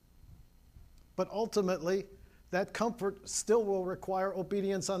 But ultimately, that comfort still will require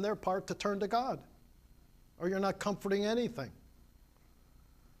obedience on their part to turn to God, or you're not comforting anything.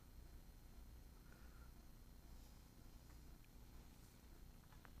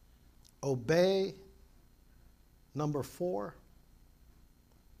 Obey, number 4,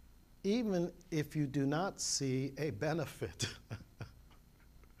 even if you do not see a benefit.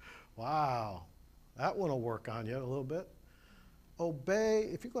 Wow, that one will work on you a little bit. Obey,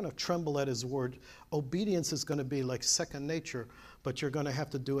 if you're going to tremble at his word, obedience is going to be like second nature, but you're going to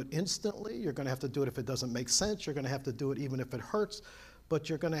have to do it instantly. You're going to have to do it if it doesn't make sense. You're going to have to do it even if it hurts, but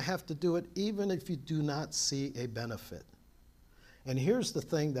you're going to have to do it even if you do not see a benefit. And here's the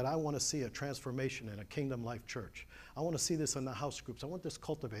thing that I want to see a transformation in a Kingdom Life church. I want to see this in the house groups. I want this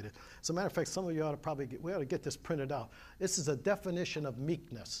cultivated. As a matter of fact, some of you ought to we ought to get this printed out. This is a definition of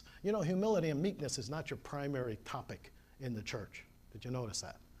meekness. You know, humility and meekness is not your primary topic in the church. Did you notice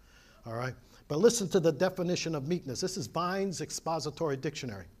that? All right. But listen to the definition of meekness. This is Vine's Expository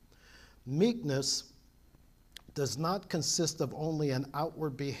Dictionary. Meekness does not consist of only an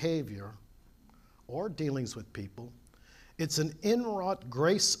outward behavior or dealings with people. It's an inwrought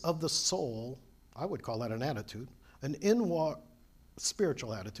grace of the soul. I would call that an attitude. An inwrought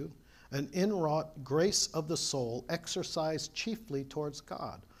spiritual attitude. An inwrought grace of the soul exercised chiefly towards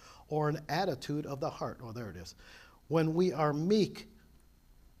God. Or an attitude of the heart. Oh, there it is. When we are meek,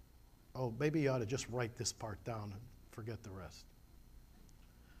 oh, maybe you ought to just write this part down and forget the rest.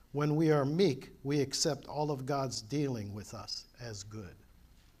 When we are meek, we accept all of God's dealing with us as good.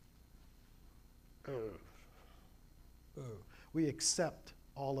 We accept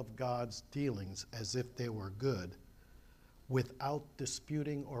all of God's dealings as if they were good without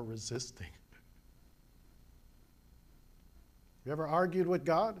disputing or resisting. You ever argued with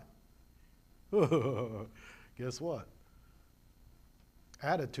God? Guess what?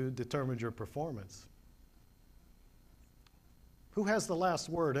 Attitude determines your performance. Who has the last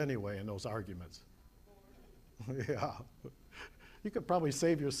word anyway in those arguments? Yeah. You could probably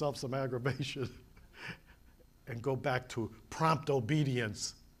save yourself some aggravation and go back to prompt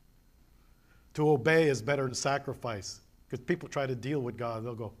obedience. To obey is better than sacrifice. Because people try to deal with God,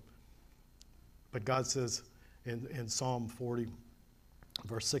 they'll go. But God says in Psalm 40,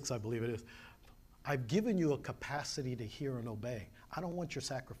 verse 6, I believe it is, I've given you a capacity to hear and obey. I don't want your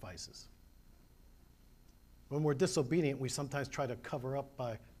sacrifices. When we're disobedient, we sometimes try to cover up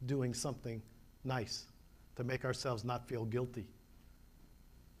by doing something nice to make ourselves not feel guilty.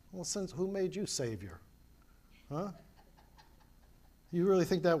 Well, since who made you Savior? Huh? You really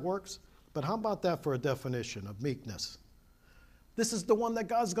think that works? But how about that for a definition of meekness? This is the one that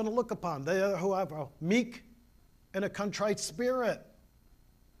God's going to look upon. They who have a meek and a contrite spirit.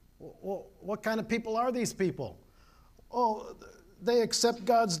 Well, what kind of people are these people? Oh, they accept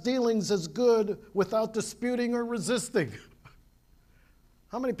God's dealings as good without disputing or resisting.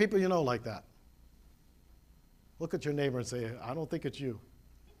 How many people you know like that? Look at your neighbor and say, I don't think it's you.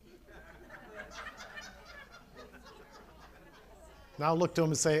 Now look to him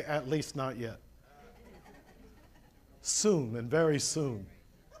and say, at least not yet. Soon, and very soon.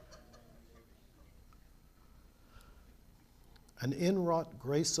 An inwrought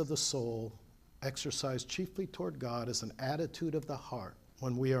grace of the soul exercised chiefly toward God, is an attitude of the heart.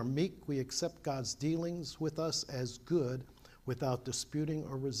 When we are meek, we accept God's dealings with us as good without disputing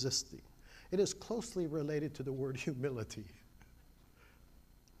or resisting. It is closely related to the word humility.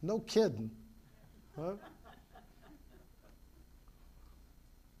 No kidding. Huh?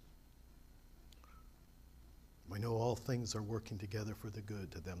 We know all things are working together for the good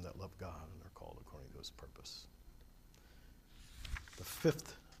to them that love God and are called according to his purpose. The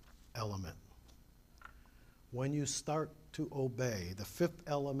fifth element. When you start to obey, the fifth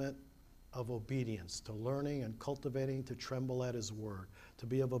element of obedience, to learning and cultivating to tremble at his word, to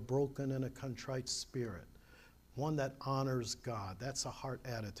be of a broken and a contrite spirit, one that honors God. That's a heart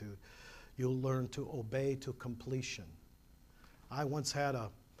attitude. You'll learn to obey to completion. I once had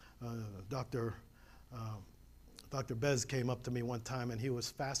Dr. Bez came up to me one time, and he was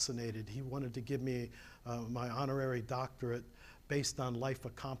fascinated. He wanted to give me my honorary doctorate based on life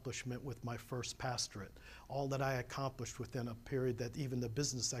accomplishment with my first pastorate. All that I accomplished within a period that even the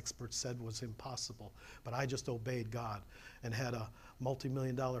business experts said was impossible. But I just obeyed God and had a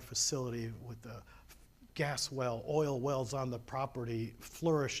multi-million-dollar facility with a gas well, oil wells on the property,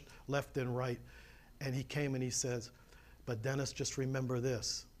 flourished left and right. And he came and he says, but Dennis, just remember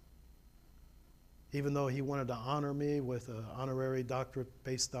this. Even though he wanted to honor me with an honorary doctorate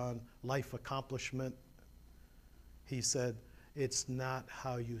based on life accomplishment, he said, it's not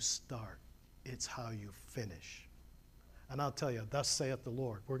how you start, it's how you finish. And I'll tell you, thus saith the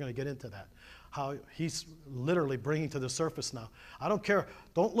Lord. We're going to get into that. How he's literally bringing to the surface now. I don't care.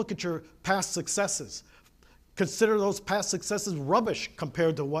 Don't look at your past successes. Consider those past successes rubbish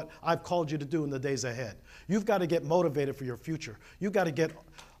compared to what I've called you to do in the days ahead. You've got to get motivated for your future. You've got to get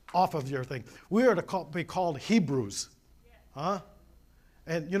off of your thing. We are to be called Hebrews. Huh?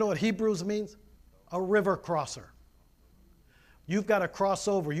 And you know what Hebrews means? A river crosser. You've got to cross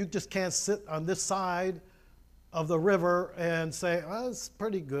over. You just can't sit on this side of the river and say, oh, it's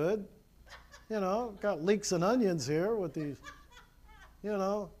pretty good. You know, got leeks and onions here with these, you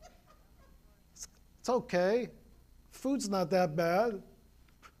know. It's okay. Food's not that bad.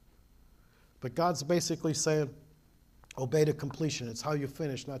 But God's basically saying, obey to completion. It's how you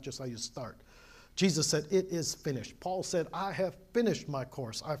finish, not just how you start. Jesus said, it is finished. Paul said, I have finished my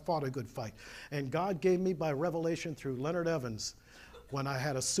course. I fought a good fight. And God gave me by revelation through Leonard Evans, when I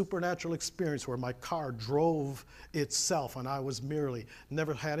had a supernatural experience where my car drove itself, and I was merely,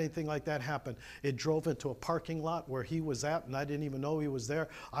 never had anything like that happen. It drove into a parking lot where he was at, and I didn't even know he was there.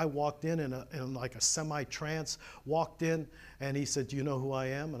 I walked in like a semi-trance, walked in, and he said, do you know who I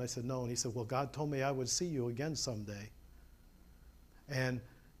am? And I said, no. And he said, well, God told me I would see you again someday. And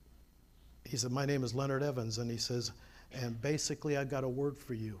he said, my name is Leonard Evans. And he says, and basically I got a word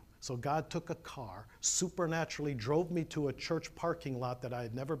for you. So God took a car, supernaturally drove me to a church parking lot that I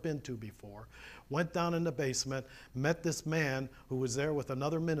had never been to before, went down in the basement, met this man who was there with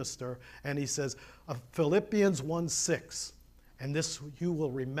another minister, and he says, Philippians 1:6, and this you will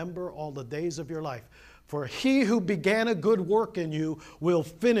remember all the days of your life. For he who began a good work in you will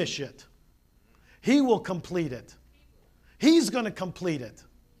finish it. He will complete it. He's going to complete it.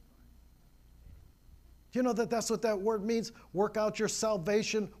 You know that's what that word means? Work out your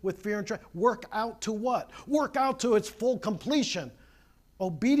salvation with fear and trembling. Work out to what? Work out to its full completion.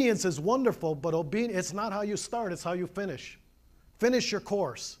 Obedience is wonderful, but it's not how you start, it's how you finish. Finish your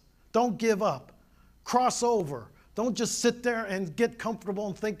course. Don't give up. Cross over. Don't just sit there and get comfortable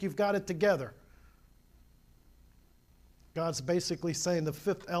and think you've got it together. God's basically saying the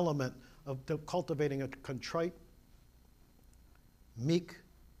fifth element of cultivating a contrite, meek,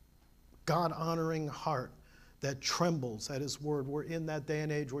 God-honoring heart that trembles at his word. We're in that day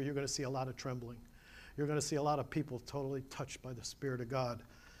and age where you're going to see a lot of trembling. You're going to see a lot of people totally touched by the Spirit of God.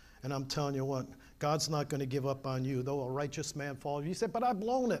 And I'm telling you what, God's not going to give up on you. Though a righteous man fall, you say, but I've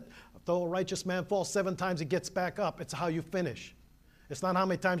blown it. Though a righteous man falls 7 times, he gets back up. It's how you finish. It's not how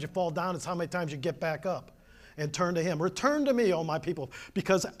many times you fall down, it's how many times you get back up and turn to him. Return to me, O my people,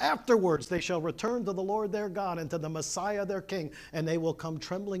 because afterwards they shall return to the Lord their God and to the Messiah their King, and they will come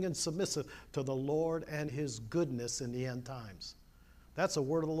trembling and submissive to the Lord and his goodness in the end times. That's a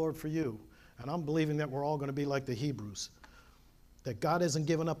word of the Lord for you. And I'm believing that we're all going to be like the Hebrews, that God hasn't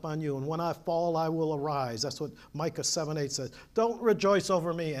given up on you. And when I fall, I will arise. That's what Micah 7:8 says. Don't rejoice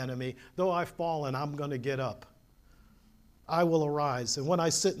over me, enemy. Though I fall, and I'm going to get up. I will arise. And when I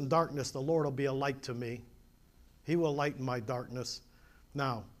sit in darkness, the Lord will be a light to me. He will lighten my darkness.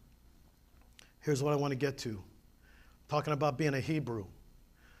 Now, here's what I want to get to. Talking about being a Hebrew.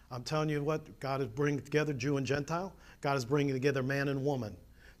 I'm telling you what, God is bringing together Jew and Gentile. God is bringing together man and woman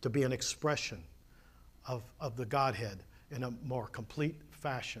to be an expression of the Godhead in a more complete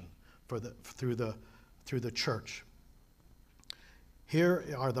fashion. through the church. Here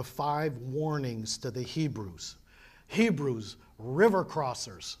are the 5 warnings to the Hebrews. Hebrews, river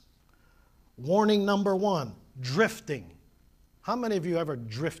crossers. Warning number 1, drifting. How many of you ever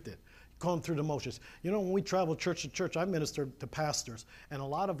drifted, going through the motions? You know, when we travel church to church, I ministered to pastors, and a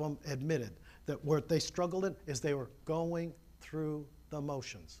lot of them admitted that where they struggled in is they were going through the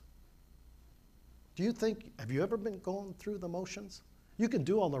motions. Have you ever been going through the motions? You can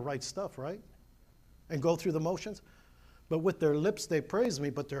do all the right stuff, right? And go through the motions. But with their lips, they praise me,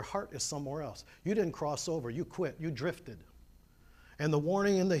 but their heart is somewhere else. You didn't cross over. You quit. You drifted. And the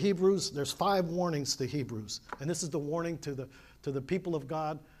warning in the Hebrews, there's 5 warnings to Hebrews. And this is the warning to the people of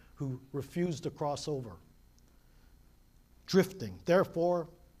God who refuse to cross over. Drifting. Therefore,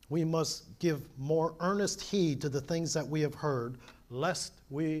 we must give more earnest heed to the things that we have heard, lest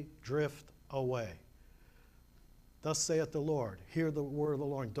we drift away. Thus saith the Lord. Hear the word of the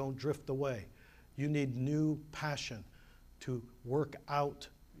Lord. Don't drift away. You need new passion to work out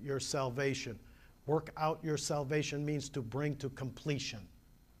your salvation. Work out your salvation means to bring to completion,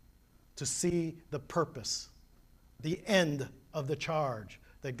 to see the purpose, the end of the charge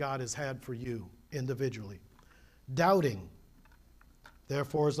that God has had for you individually. Doubting.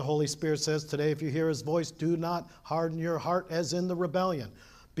 Therefore, as the Holy Spirit says today, if you hear his voice, do not harden your heart as in the rebellion.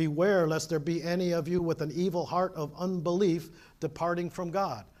 Beware lest there be any of you with an evil heart of unbelief departing from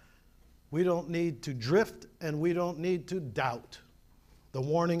God. We don't need to drift and we don't need to doubt. The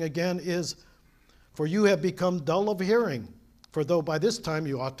warning again is, for you have become dull of hearing. For though by this time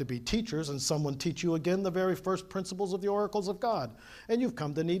you ought to be teachers, and someone teach you again the very first principles of the oracles of God, and you've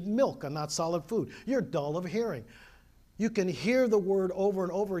come to need milk and not solid food. You're dull of hearing. You can hear the word over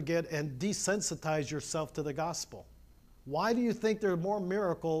and over again and desensitize yourself to the gospel. Why do you think there are more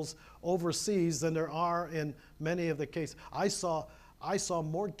miracles overseas than there are in many of the cases? I saw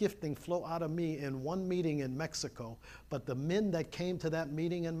more gifting flow out of me in one meeting in Mexico, but the men that came to that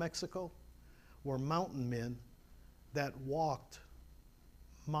meeting in Mexico were mountain men that walked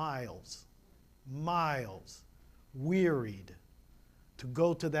miles, wearied, to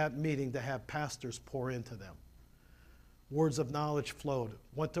go to that meeting to have pastors pour into them. Words of knowledge flowed.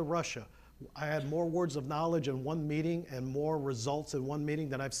 Went to Russia. I had more words of knowledge in one meeting and more results in one meeting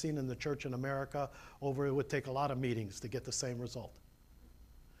than I've seen in the church in America. It would take a lot of meetings to get the same result.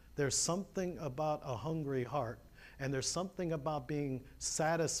 There's something about a hungry heart, and there's something about being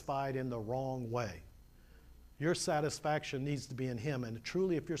satisfied in the wrong way. Your satisfaction needs to be in him, and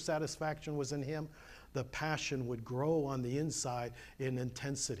truly if your satisfaction was in him, the passion would grow on the inside in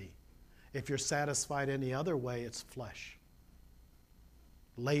intensity. If you're satisfied any other way, it's flesh.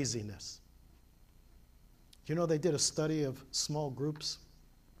 Laziness. You know, they did a study of small groups,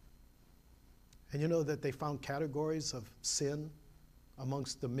 and you know that they found categories of sin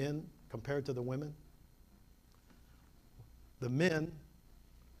amongst the men compared to the women? The men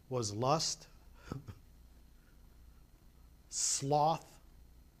was lust, sloth,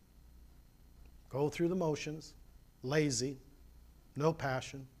 go through the motions, lazy, no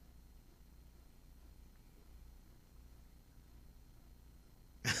passion.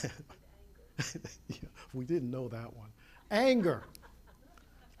 Yeah, we didn't know that one. Anger.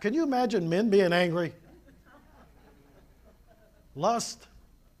 Can you imagine men being angry? Lust.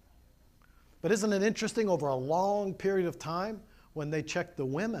 But isn't it interesting, over a long period of time, when they checked the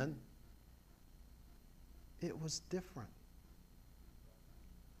women, it was different.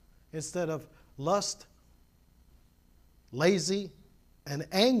 Instead of lust, lazy, and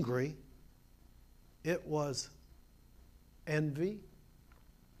angry, it was envy,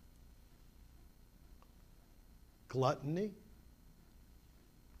 gluttony.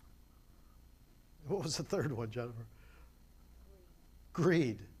 What was the third one, Jennifer?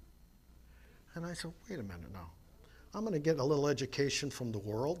 Greed. And I said, wait a minute now. I'm going to get a little education from the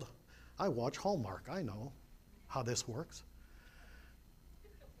world. I watch Hallmark. I know how this works.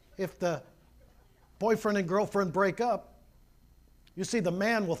 If the boyfriend and girlfriend break up, you see the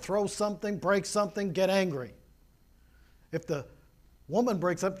man will throw something, break something, get angry. If the woman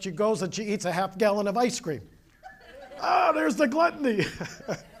breaks up, she goes and she eats a half gallon of ice cream. Ah, there's the gluttony.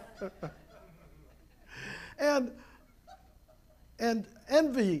 And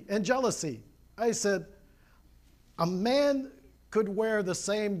envy and jealousy. I said, a man could wear the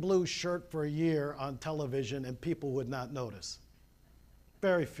same blue shirt for a year on television and people would not notice.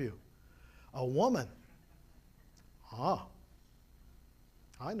 Very few. A woman, I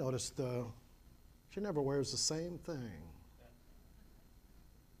noticed she never wears the same thing.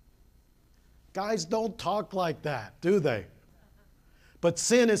 Guys don't talk like that, do they? But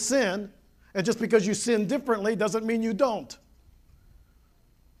sin is sin, and just because you sin differently doesn't mean you don't.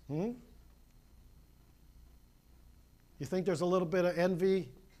 Hmm? You think there's a little bit of envy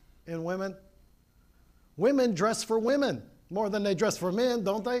in women? Women dress for women more than they dress for men,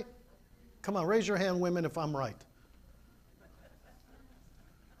 don't they? Come on, raise your hand, women, if I'm right.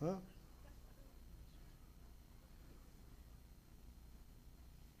 Huh?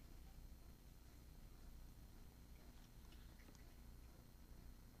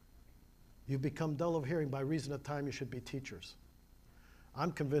 You become dull of hearing by reason of time you should be teachers.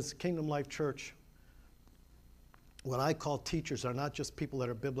 I'm convinced Kingdom Life Church, what I call teachers are not just people that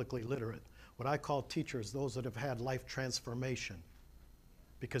are biblically literate. What I call teachers, those that have had life transformation,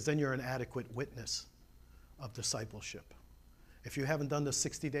 because then you're an adequate witness of discipleship. If you haven't done the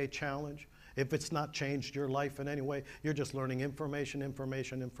 60-day challenge, if it's not changed your life in any way, you're just learning information,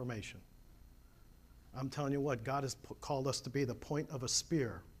 information, information. I'm telling you what, God has called us to be the point of a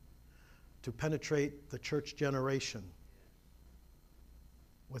spear to penetrate the church generation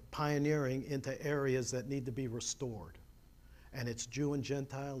with pioneering into areas that need to be restored. And it's Jew and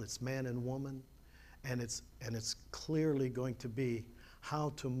Gentile, it's man and woman, and it's clearly going to be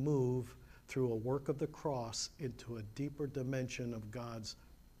how to move through a work of the cross into a deeper dimension of God's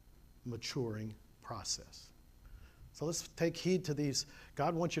maturing process. So let's take heed to these.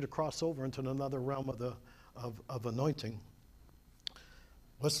 God wants you to cross over into another realm of anointing.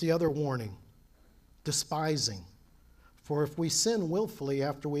 What's the other warning? Despising. For if we sin willfully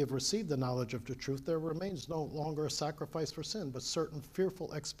after we have received the knowledge of the truth, there remains no longer a sacrifice for sin, but certain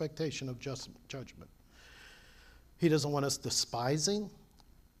fearful expectation of just judgment. He doesn't want us despising.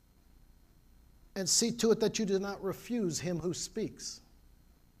 And see to it that you do not refuse him who speaks.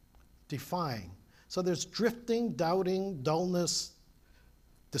 Defying. So there's drifting, doubting, dullness,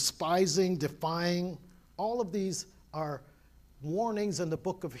 despising, defying. All of these are warnings in the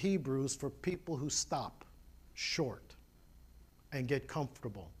book of Hebrews for people who stop short and get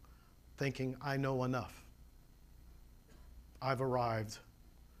comfortable, thinking, I know enough. I've arrived.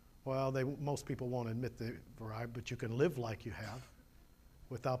 Well, most people won't admit they've arrived, but you can live like you have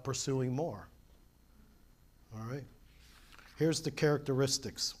without pursuing more. All right? Here's the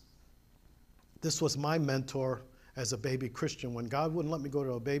characteristics. This was my mentor as a baby Christian. When God wouldn't let me go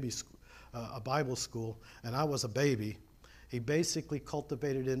to a Bible school, and I was a baby, he basically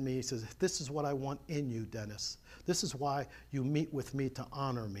cultivated in me. He says, this is what I want in you, Dennis. This is why you meet with me, to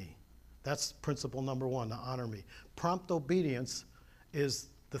honor me. That's principle number one, to honor me. Prompt obedience is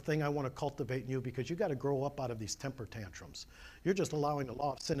the thing I want to cultivate in you, because you got to grow up out of these temper tantrums. You're just allowing the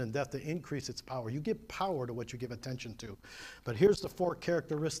law of sin and death to increase its power. You give power to what you give attention to. But here's the 4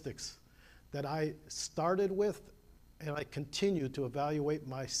 characteristics that I started with, and I continue to evaluate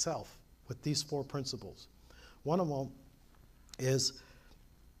myself with these 4 principles. One of them is,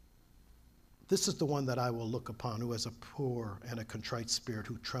 this is the one that I will look upon, who has a poor and a contrite spirit,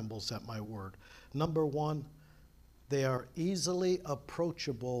 who trembles at my word. Number 1, they are easily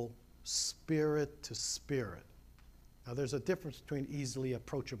approachable spirit to spirit. Now there's a difference between easily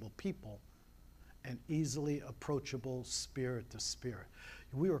approachable people and easily approachable spirit to spirit.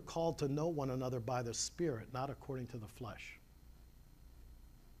 We were called to know one another by the Spirit, not according to the flesh.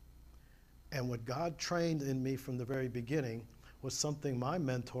 And what God trained in me from the very beginning was something my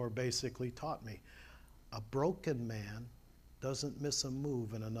mentor basically taught me. A broken man doesn't miss a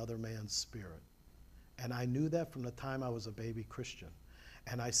move in another man's spirit. And I knew that from the time I was a baby Christian.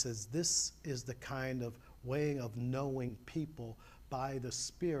 And I says, this is the kind of way of knowing people by the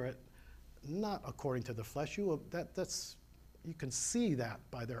Spirit, not according to the flesh. You can see that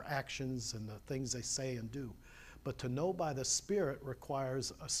by their actions and the things they say and do. But to know by the Spirit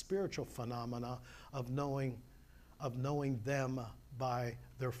requires a spiritual phenomena of knowing them by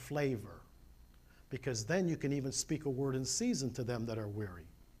their flavor. Because then you can even speak a word in season to them that are weary.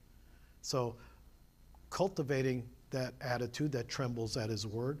 So cultivating that attitude that trembles at his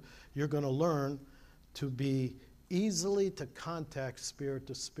word, you're going to learn to be easily to contact spirit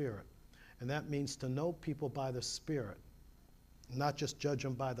to spirit. And that means to know people by the Spirit, not just judge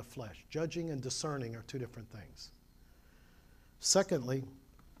them by the flesh. Judging and discerning are 2 different things. Secondly,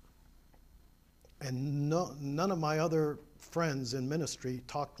 and none of my other friends in ministry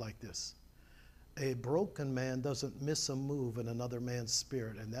talk like this, a broken man doesn't miss a move in another man's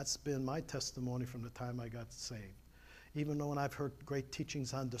spirit. And that's been my testimony from the time I got saved. Even though when I've heard great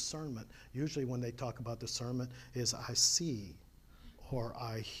teachings on discernment, usually when they talk about discernment is I see or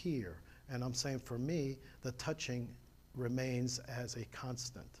I hear. And I'm saying for me, the touching remains as a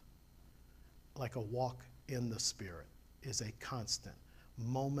constant. Like a walk in the Spirit is a constant.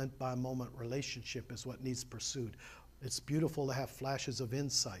 Moment by moment relationship is what needs pursued. It's beautiful to have flashes of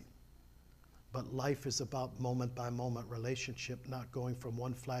insight. But life is about moment by moment relationship, not going from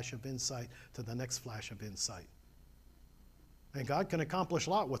one flash of insight to the next flash of insight. And God can accomplish a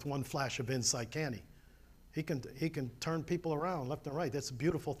lot with one flash of insight, can't he? He can turn people around left and right. That's a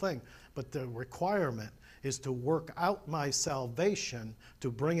beautiful thing. But the requirement is to work out my salvation,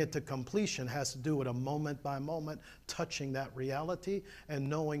 to bring it to completion, has to do with a moment by moment, touching that reality and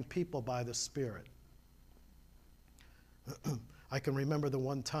knowing people by the Spirit. I can remember the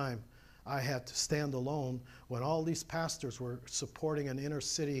one time I had to stand alone when all these pastors were supporting an inner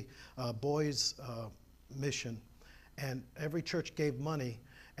city boys mission, and every church gave money,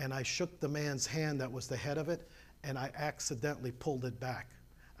 and I shook the man's hand that was the head of it, and I accidentally pulled it back.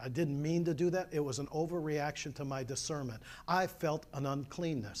 I didn't mean to do that. It was an overreaction to my discernment. I felt an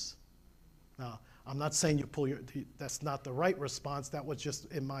uncleanness. Now, I'm not saying you pull that's not the right response. That was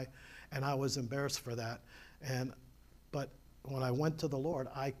just in my, and I was embarrassed for that. But when I went to the Lord,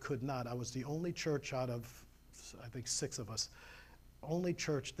 I could not. I was the only church out of, I think, 6 of us, only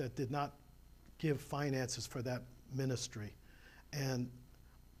church that did not give finances for that ministry. And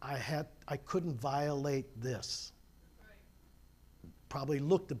I couldn't violate this. Probably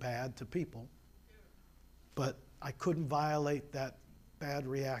looked bad to people, but I couldn't violate that bad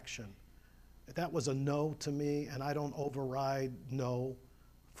reaction. That was a no to me, and I don't override no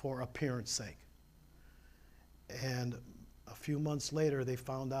for appearance sake. And a few months later, they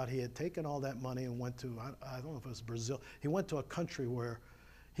found out he had taken all that money and went to, I don't know if it was Brazil. He went to a country where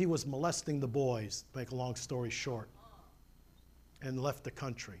he was molesting the boys, to make a long story short, and left the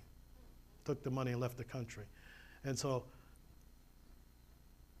country. Took the money and left the country. And so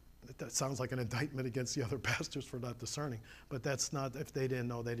that sounds like an indictment against the other pastors for not discerning. But that's not, if they didn't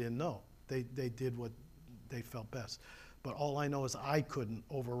know, they didn't know. They did what they felt best. But all I know is I couldn't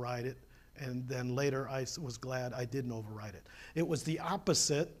override it. And then later I was glad I didn't override it. It was the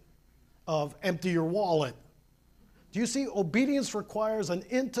opposite of empty your wallet. Do you see? Obedience requires an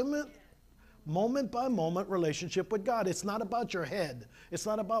intimate, moment by moment relationship with God. It's not about your head. It's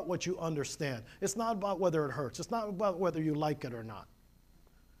not about what you understand. It's not about whether it hurts. It's not about whether you like it or not.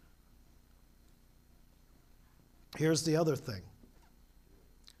 Here's the other thing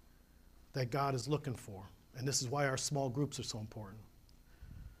that God is looking for, and this is why our small groups are so important.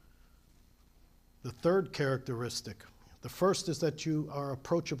 The third characteristic, the first is that you are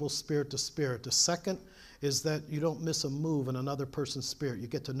approachable spirit to spirit. The second is that you don't miss a move in another person's spirit. You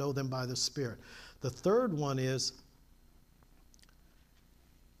get to know them by the Spirit. The third one is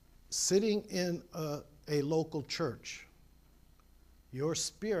sitting in a local church. Your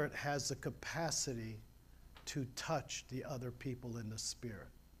spirit has the capacity to touch the other people in the Spirit.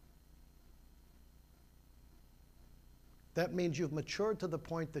 That means you've matured to the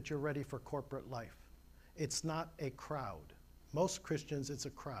point that you're ready for corporate life. It's not a crowd. Most Christians, it's a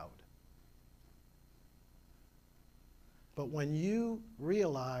crowd. But when you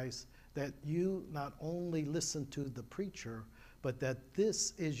realize that you not only listen to the preacher, but that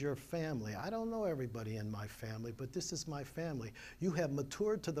this is your family. I don't know everybody in my family, but this is my family. You have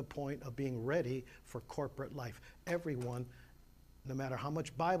matured to the point of being ready for corporate life. Everyone, no matter how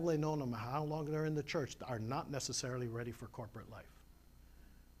much Bible they know, no matter how long they're in the church, are not necessarily ready for corporate life.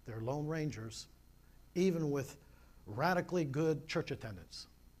 They're lone rangers, even with radically good church attendance.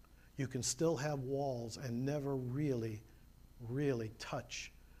 You can still have walls and never really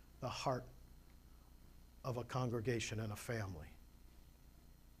touch the heart of a congregation and a family.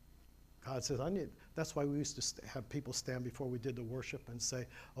 God says, that's why we used to have people stand before we did the worship and say,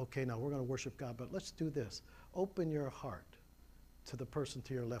 okay, now we're going to worship God, but let's do this. Open your heart to the person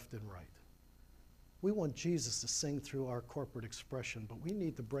to your left and right. We want Jesus to sing through our corporate expression, but we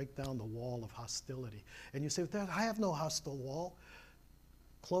need to break down the wall of hostility. And you say, I have no hostile wall.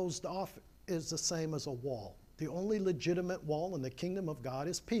 Closed off is the same as a wall. The only legitimate wall in the kingdom of God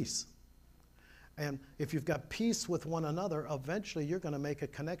is peace. And if you've got peace with one another, eventually you're going to make a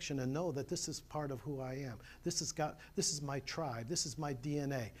connection and know that this is part of who I am. This is my tribe. This is my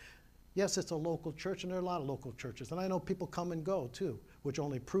DNA. Yes, it's a local church, and there are a lot of local churches. And I know people come and go, too, which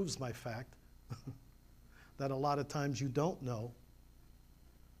only proves my fact that a lot of times you don't know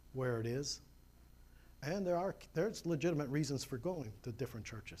where it is. And there's legitimate reasons for going to different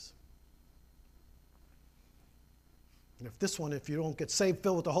churches. And if you don't get saved,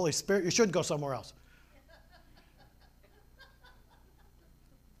 filled with the Holy Spirit, you should go somewhere else.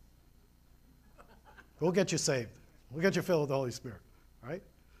 We'll get you saved. We'll get you filled with the Holy Spirit, all right?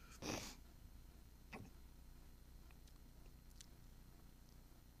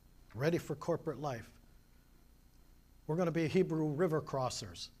 Ready for corporate life. We're going to be Hebrew river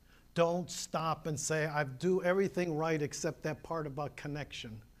crossers. Don't stop and say, I do everything right except that part about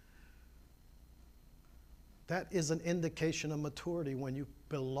connection. That is an indication of maturity when you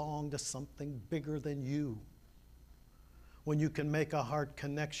belong to something bigger than you. When you can make a heart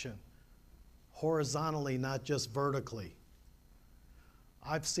connection horizontally, not just vertically.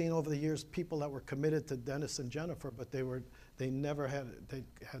 I've seen over the years people that were committed to Dennis and Jennifer, but they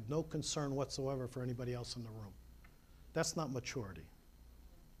had no concern whatsoever for anybody else in the room. That's not maturity.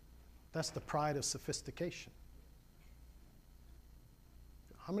 That's the pride of sophistication.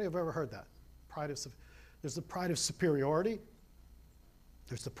 How many have ever heard that? There's the pride of superiority.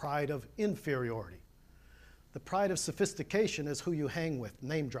 There's the pride of inferiority. The pride of sophistication is who you hang with,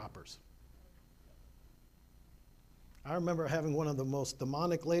 name droppers. I remember having one of the most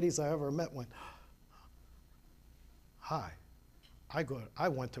demonic ladies I ever met went, "Hi, I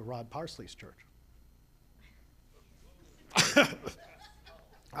went to Rod Parsley's church."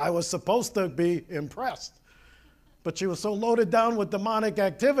 I was supposed to be impressed, but she was so loaded down with demonic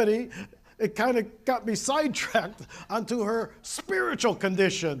activity, it kind of got me sidetracked onto her spiritual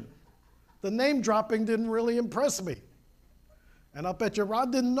condition. The name dropping didn't really impress me. And I'll bet you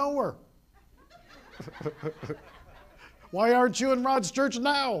Rod didn't know her. Why aren't you in Rod's church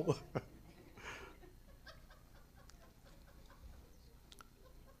now?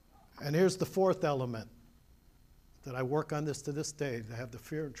 And here's the fourth element that I work on this to this day, to have the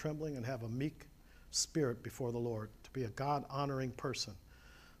fear and trembling and have a meek spirit before the Lord, to be a God-honoring person.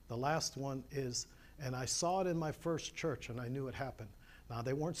 The last one is, and I saw it in my first church and I knew it happened. Now,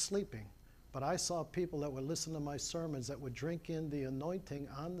 they weren't sleeping, but I saw people that would listen to my sermons that would drink in the anointing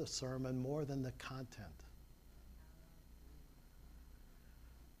on the sermon more than the content.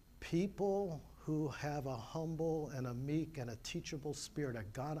 People who have a humble and a meek and a teachable spirit, a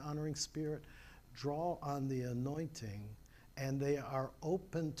God-honoring spirit, draw on the anointing, and they are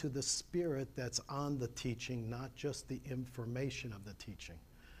open to the spirit that's on the teaching, not just the information of the teaching.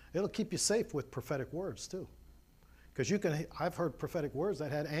 It'll keep you safe with prophetic words too, because I've heard prophetic words that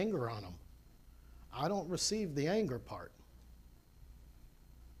had anger on them. I don't receive the anger part.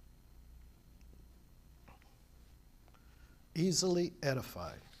 Easily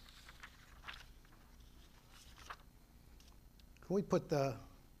edified. Can we put the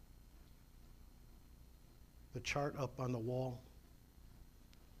chart up on the wall?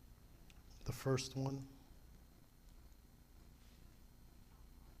 The first one.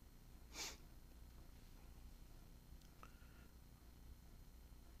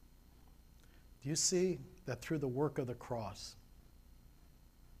 Do you see that through the work of the cross,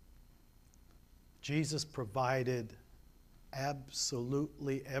 Jesus provided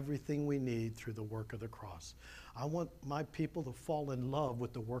absolutely everything we need through the work of the cross? I want my people to fall in love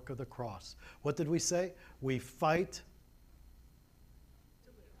with the work of the cross. What did we say? We fight.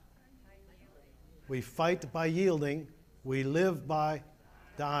 We fight by yielding. We live by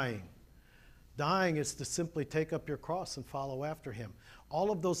dying. Dying is to simply take up your cross and follow after him. All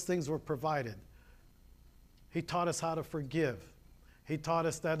of those things were provided. He taught us how to forgive. He taught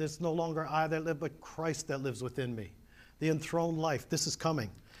us that it's no longer I that live, but Christ that lives within me. The enthroned life, this is coming.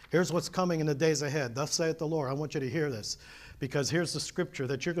 Here's what's coming in the days ahead. Thus saith the Lord. I want you to hear this, because here's the scripture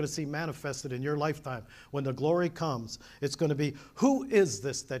that you're going to see manifested in your lifetime. When the glory comes, it's going to be, who is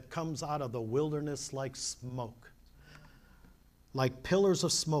this that comes out of the wilderness like smoke? Like pillars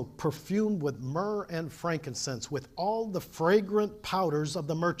of smoke, perfumed with myrrh and frankincense, with all the fragrant powders of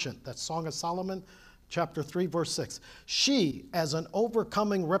the merchant. That's Song of Solomon, chapter 3, verse 6. She, as an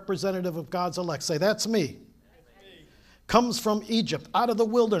overcoming representative of God's elect, say, that's me. Comes from Egypt, out of the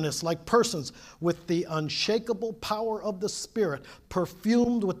wilderness, like persons with the unshakable power of the Spirit,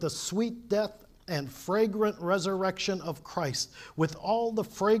 perfumed with the sweet death and fragrant resurrection of Christ, with all the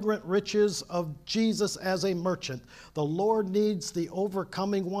fragrant riches of Jesus as a merchant. The Lord needs the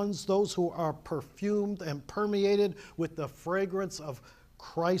overcoming ones, those who are perfumed and permeated with the fragrance of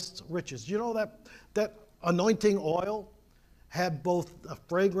Christ's riches. You know that anointing oil had both a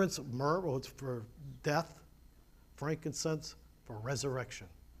fragrance of myrrh for death, frankincense for resurrection.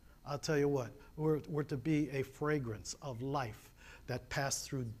 I'll tell you what, we're to be a fragrance of life that passed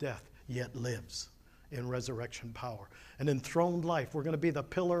through death yet lives in resurrection power. An enthroned life. We're going to be the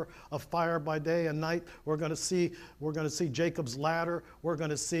pillar of fire by day and night. We're going to see Jacob's ladder. We're going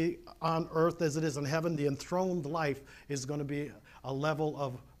to see on earth as it is in heaven. The enthroned life is going to be a level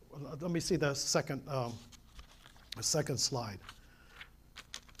of, let me see the second slide.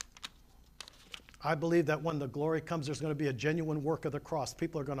 I believe that when the glory comes, there's going to be a genuine work of the cross.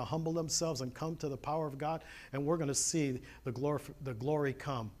 People are going to humble themselves and come to the power of God, and we're going to see the glory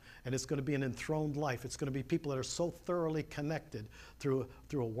come. And it's going to be an enthroned life. It's going to be people that are so thoroughly connected through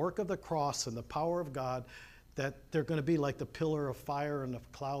a work of the cross and the power of God that they're going to be like the pillar of fire and the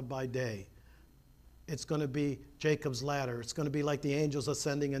cloud by day. It's going to be Jacob's ladder. It's going to be like the angels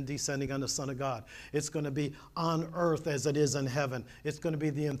ascending and descending on the Son of God. It's going to be on earth as it is in heaven. It's going to be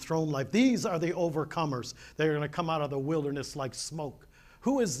the enthroned life. These are the overcomers. They're going to come out of the wilderness like smoke.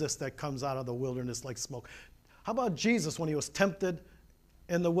 Who is this that comes out of the wilderness like smoke? How about Jesus when he was tempted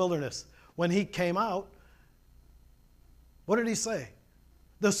in the wilderness? When he came out, what did he say?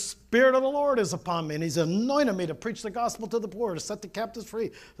 The Spirit of the Lord is upon me, and he's anointed me to preach the gospel to the poor, to set the captives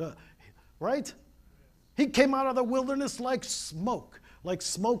free. Right? He came out of the wilderness like smoke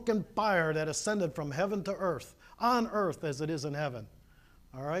and fire that ascended from heaven to earth, on earth as it is in heaven.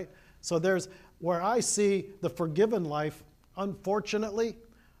 All right? So there's where I see the forgiven life. Unfortunately,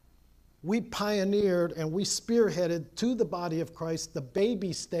 we pioneered and we spearheaded to the body of Christ the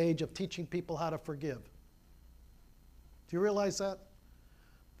baby stage of teaching people how to forgive. Do you realize that?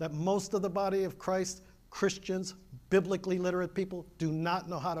 That most of the body of Christ, Christians, biblically literate people, do not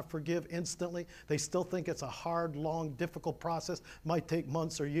know how to forgive instantly. They still think it's a hard, long, difficult process. It might take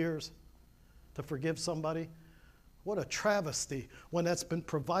months or years to forgive somebody. What a travesty when that's been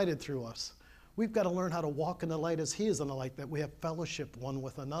provided through us. We've got to learn how to walk in the light as he is in the light, that we have fellowship one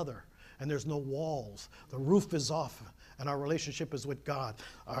with another. And there's no walls. The roof is off, and our relationship is with God.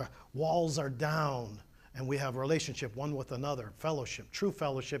 Our walls are down, and we have a relationship one with another. Fellowship. True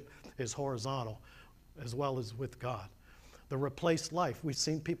fellowship is horizontal as well as with God. The replaced life. We've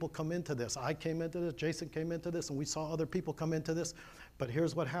seen people come into this. I came into this. Jason came into this. And we saw other people come into this. But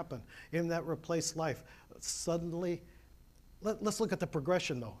here's what happened. In that replaced life, suddenly, let's look at the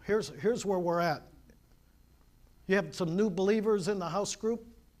progression, though. Here's where we're at. You have some new believers in the house group.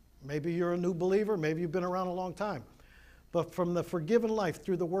 Maybe you're a new believer. Maybe you've been around a long time. But from the forgiven life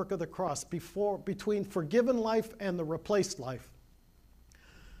through the work of the cross, between forgiven life and the replaced life,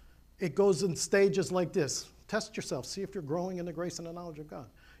 it goes in stages like this. Test yourself. See if you're growing in the grace and the knowledge of God.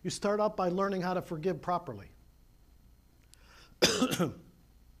 You start out by learning how to forgive properly.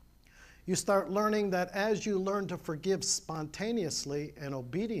 You start learning that as you learn to forgive spontaneously and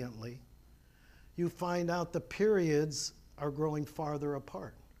obediently, you find out the periods are growing farther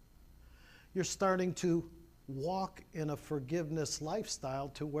apart. You're starting to walk in a forgiveness lifestyle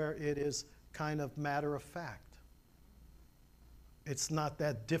to where it is kind of matter of fact. It's not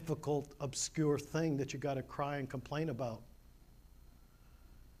that difficult, obscure thing that you got to cry and complain about.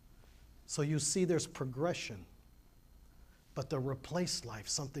 So you see there's progression. But the replaced life,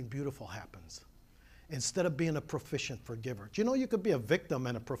 something beautiful happens. Instead of being a proficient forgiver. Do you know you could be a victim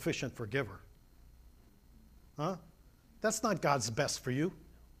and a proficient forgiver? Huh? That's not God's best for you.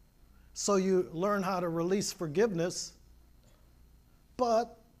 So you learn how to release forgiveness,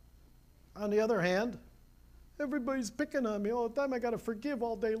 but on the other hand, everybody's picking on me all the time. I got to forgive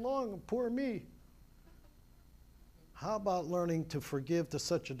all day long. Poor me. How about learning to forgive to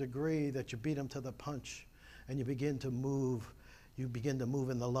such a degree that you beat them to the punch and you begin to move? You begin to move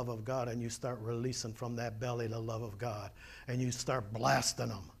in the love of God, and you start releasing from that belly the love of God, and you start blasting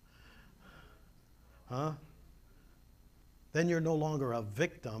them. Huh? Then you're no longer a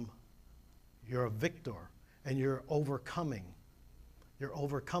victim. You're a victor, and you're overcoming. You're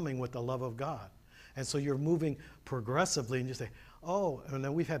overcoming with the love of God. And so you're moving progressively, and you say, oh, and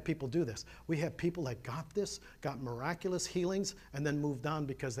then we've had people do this. We had people that got this, got miraculous healings, and then moved on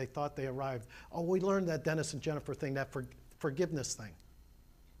because they thought they arrived. Oh, we learned that Dennis and Jennifer thing, that forgiveness thing.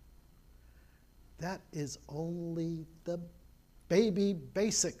 That is only the baby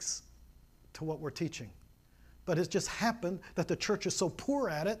basics to what we're teaching. But it just happened that the church is so poor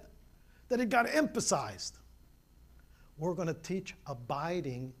at it that it got emphasized. We're going to teach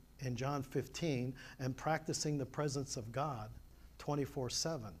abiding in John 15 and practicing the presence of God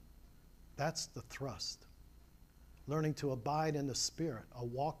 24/7. That's the thrust. Learning to abide in the Spirit, a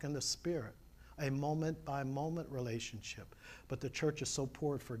walk in the Spirit, a moment-by-moment relationship. But the church is so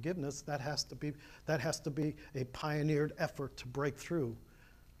poor at forgiveness, that has to be a pioneered effort to break through.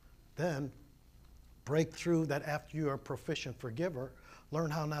 Then break through that after you are a proficient forgiver, learn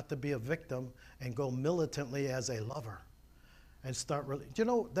how not to be a victim and go militantly as a lover. And start really, do you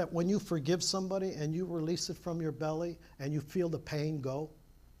know that when you forgive somebody and you release it from your belly and you feel the pain go?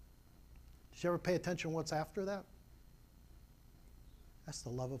 Did you ever pay attention to what's after that? That's the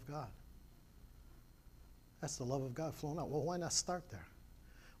love of God. That's the love of God flowing out. Well, why not start there?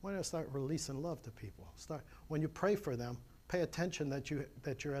 Why not start releasing love to people? When you pray for them, pay attention that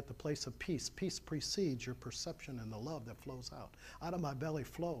you're at the place of peace. Peace precedes your perception and the love that flows out. Out of my belly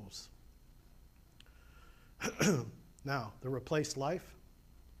flows. Now, the replaced life.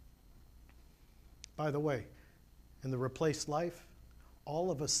 By the way, in the replaced life,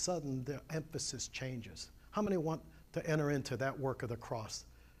 all of a sudden the emphasis changes. How many want to enter into that work of the cross?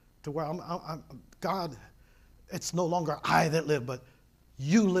 to where God, it's no longer I that live, but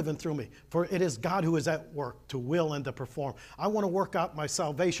you living through me. For it is God who is at work to will and to perform. I want to work out my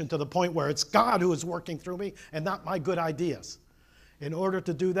salvation to the point where it's God who is working through me and not my good ideas. In order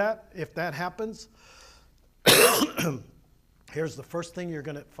to do that, if that happens, here's the first thing you're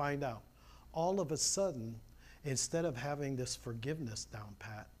going to find out. All of a sudden, instead of having this forgiveness down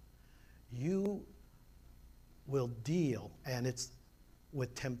pat, you will deal, and it's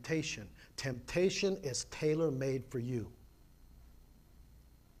with temptation. Temptation is tailor-made for you.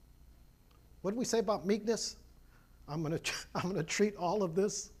 What did we say about meekness? I'm going to treat all of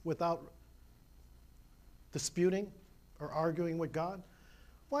this without disputing or arguing with God.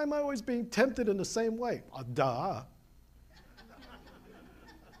 Why am I always being tempted in the same way? Duh.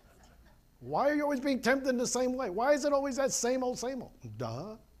 Why are you always being tempted in the same way? Why is it always that same old, same old?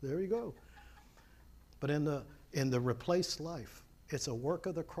 Duh. There you go. But in the replaced life, it's a work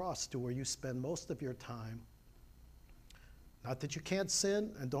of the cross to where you spend most of your time. Not that you can't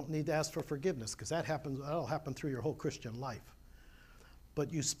sin and don't need to ask for forgiveness, because that'll happen through your whole Christian life.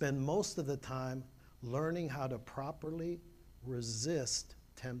 But you spend most of the time learning how to properly resist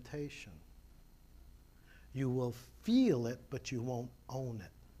temptation. You will feel it, but you won't own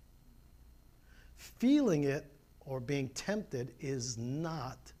it. Feeling it or being tempted is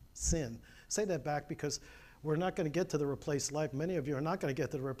not sin. Say that back, because we're not going to get to the replaced life. Many of you are not going to get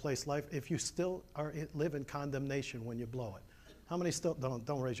to the replaced life if you still live in condemnation when you blow it. How many still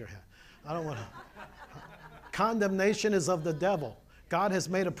don't raise your hand? I don't want to. Condemnation is of the devil. God has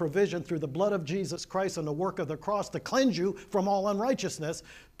made a provision through the blood of Jesus Christ and the work of the cross to cleanse you from all unrighteousness.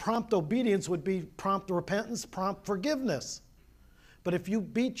 Prompt obedience would be prompt repentance, prompt forgiveness. But if you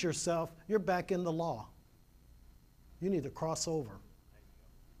beat yourself, you're back in the law. You need to cross over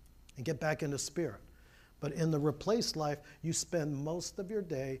and get back in the spirit. But in the replaced life, you spend most of your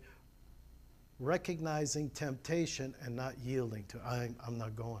day recognizing temptation and not yielding to, I'm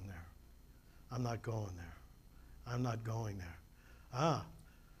not going there. I'm not going there. I'm not going there.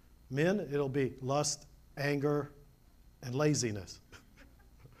 Men, it'll be lust, anger, and laziness.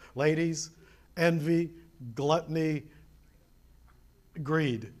 Ladies, envy, gluttony,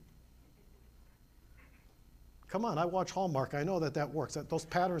 greed. Come on, I watch Hallmark. I know that works. Those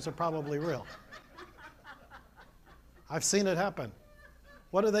patterns are probably real. I've seen it happen.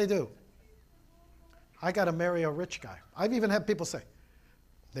 What do? I got to marry a rich guy. I've even had people say,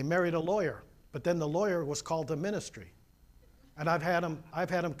 they married a lawyer, but then the lawyer was called to ministry. And I've had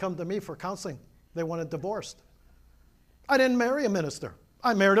them come to me for counseling. They wanted divorced. I didn't marry a minister.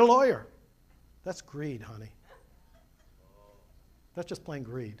 I married a lawyer. That's greed, honey. That's just plain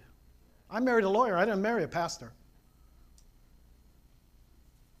greed. I married a lawyer. I didn't marry a pastor.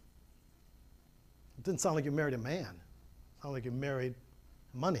 It didn't sound like you married a man. It sounded like you married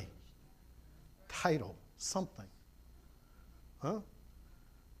money, title, something. Huh?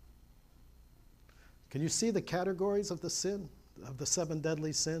 Can you see the categories of the sin, of the 7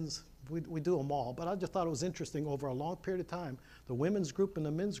 deadly sins? We do them all, but I just thought it was interesting over a long period of time. The women's group and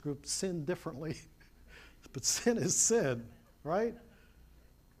the men's group sin differently. But sin is sin, right?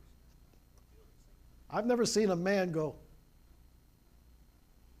 I've never seen a man go,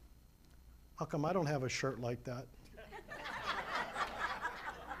 how come I don't have a shirt like that?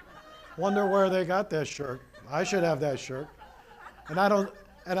 Wonder where they got that shirt. I should have that shirt. And I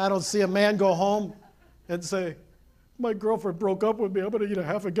don't see a man go home and say, my girlfriend broke up with me. I'm going to eat a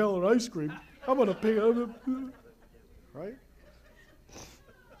half a gallon of ice cream. I'm going to pay. Right?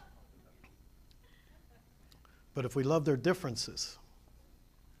 But if we love their differences,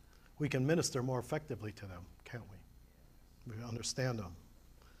 we can minister more effectively to them, can't we? We understand them.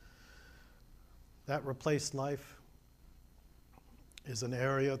 That replaced life is an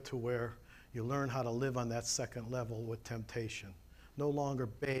area to where you learn how to live on that second level with temptation. No longer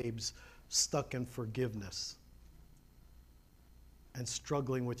babes stuck in forgiveness and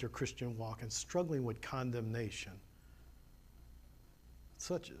struggling with your Christian walk and struggling with condemnation.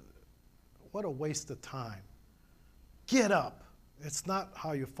 What a waste of time. Get up. It's not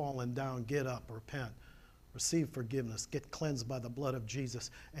how you're falling down. Get up, repent, receive forgiveness, get cleansed by the blood of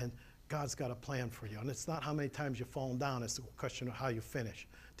Jesus, and God's got a plan for you. And it's not how many times you've fallen down, it's a question of how you finish.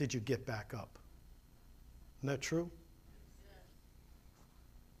 Did you get back up? Isn't that true?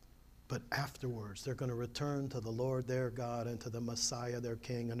 But afterwards, they're going to return to the Lord their God and to the Messiah their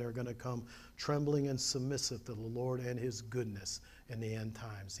King, and they're going to come trembling and submissive to the Lord and his goodness in the end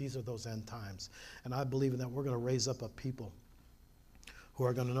times. These are those end times. And I believe in that we're going to raise up a people who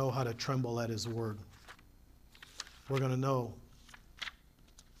are going to know how to tremble at his word. We're going to know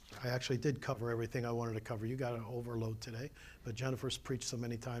I actually did cover everything I wanted to cover. You got an overload today, but Jennifer's preached so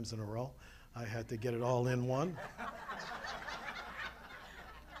many times in a row, I had to get it all in one.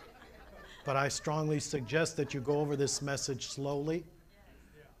 But I strongly suggest that you go over this message slowly,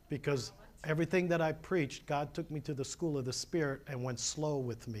 because everything that I preached, God took me to the school of the Spirit and went slow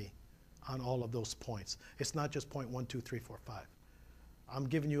with me on all of those points. It's not just point 1, 2, 3, 4, 5. I'm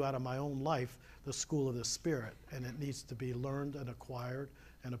giving you out of my own life the school of the Spirit, and it needs to be learned and acquired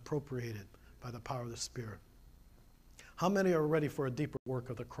and appropriated by the power of the Spirit. How many are ready for a deeper work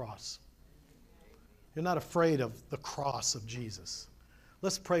of the cross? You're not afraid of the cross of Jesus.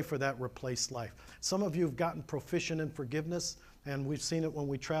 Let's pray for that replaced life. Some of you have gotten proficient in forgiveness, and we've seen it when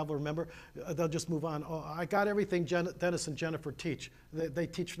we travel. Remember, they'll just move on. Oh, I got everything Dennis and Jennifer teach. They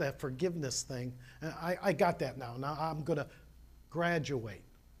teach that forgiveness thing. I got that now. Now I'm going to graduate.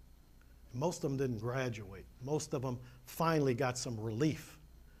 Most of them didn't graduate. Most of them finally got some relief.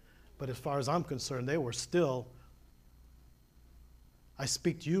 But as far as I'm concerned, they were still, I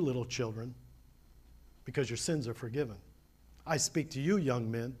speak to you, little children, because your sins are forgiven. I speak to you, young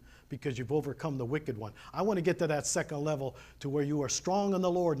men, because you've overcome the wicked one. I want to get to that second level to where you are strong in the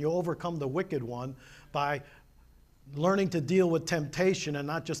Lord and you overcome the wicked one by learning to deal with temptation and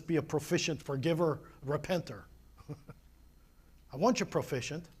not just be a proficient forgiver, repenter. I want you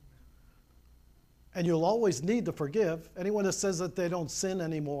proficient. And you'll always need to forgive. Anyone that says that they don't sin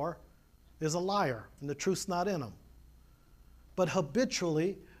anymore is a liar, and the truth's not in them. But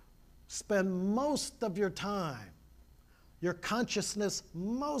habitually, spend most of your time, your consciousness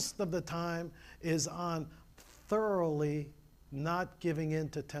most of the time is on thoroughly not giving in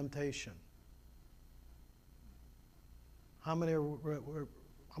to temptation. How many are,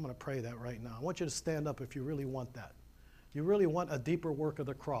 I'm going to pray that right now. I want you to stand up if you really want that. You really want a deeper work of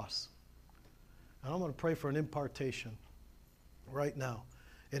the cross. And I'm going to pray for an impartation right now.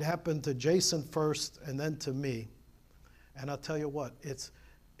 It happened to Jason first and then to me. And I'll tell you what, it's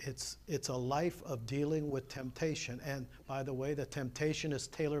a life of dealing with temptation. And by the way, the temptation is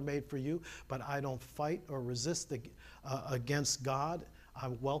tailor-made for you, but I don't fight or resist against God. I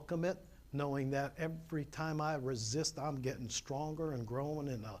welcome it, knowing that every time I resist, I'm getting stronger and growing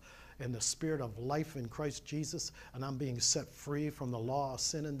in the spirit of life in Christ Jesus, and I'm being set free from the law of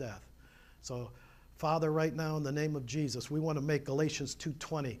sin and death. So, Father, right now in the name of Jesus, we want to make Galatians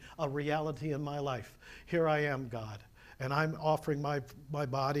 2:20 a reality in my life. Here I am, God. And I'm offering my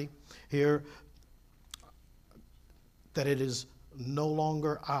body here that it is no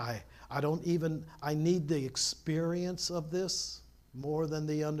longer I. I need the experience of this more than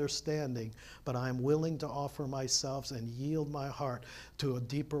the understanding, but I'm willing to offer myself and yield my heart to a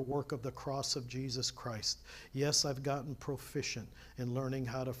deeper work of the cross of Jesus Christ. Yes, I've gotten proficient in learning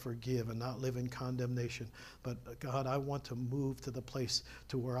how to forgive and not live in condemnation, but God, I want to move to the place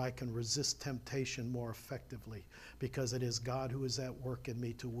to where I can resist temptation more effectively, because it is God who is at work in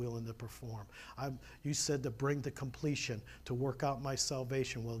me to will and to perform. You said to bring to completion, to work out my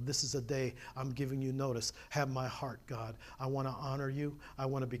salvation. Well, this is a day I'm giving you notice. Have my heart, God. I want to honor you. I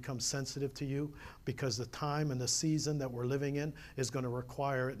want to become sensitive to you, because the time and the season that we're living in is going to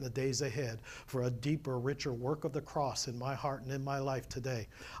require it in the days ahead for a deeper, richer work of the cross in my heart and in my life today.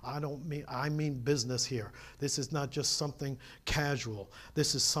 I mean business here. This is not just something casual.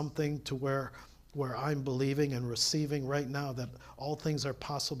 This is something to where I'm believing and receiving right now that all things are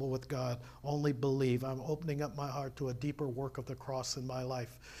possible with God. Only believe. I'm opening up my heart to a deeper work of the cross in my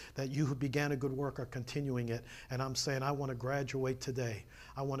life, that you who began a good work are continuing it. And I'm saying I want to graduate today.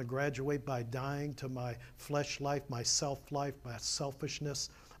 I want to graduate by dying to my flesh life, my self-life, my selfishness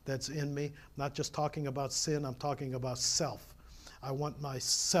that's in me. I'm not just talking about sin, I'm talking about self. I want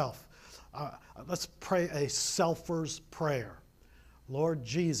myself. Let's pray a selfer's prayer. Lord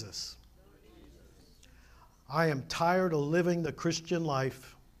Jesus, I am tired of living the Christian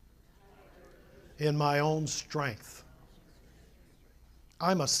life in my own strength.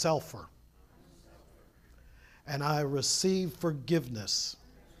 I'm a selfer. And I receive forgiveness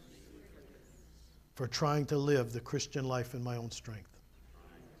for trying to live the Christian life in my own strength.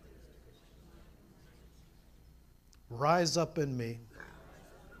 Rise up in me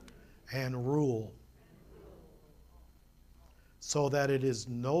and rule, so that it is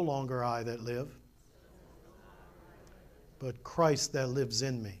no longer I that live, but Christ that lives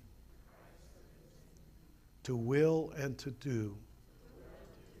in me, to will and to do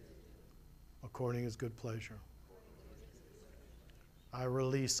according to his good pleasure. I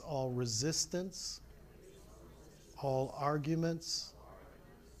release all resistance, all arguments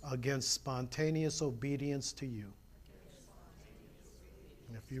against spontaneous obedience to you.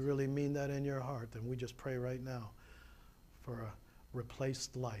 And if you really mean that in your heart, then we just pray right now for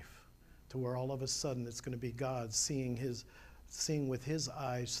replaced life, to where all of a sudden it's going to be God seeing with his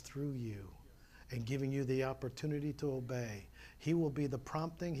eyes through you and giving you the opportunity to obey. He will be the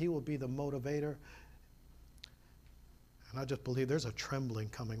prompting, he will be the motivator. And I just believe there's a trembling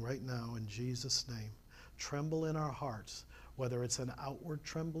coming right now in Jesus' name. Tremble in our hearts, whether it's an outward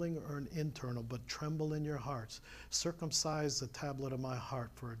trembling or an internal, but tremble in your hearts. Circumcise the tablet of my heart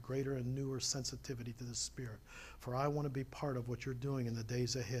for a greater and newer sensitivity to the Spirit. For I want to be part of what you're doing in the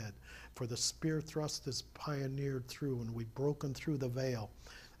days ahead. For the spear thrust is pioneered through, and we've broken through the veil.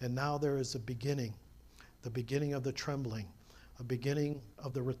 And now there is a beginning of the trembling, a beginning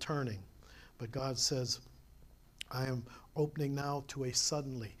of the returning. But God says, I am opening now to a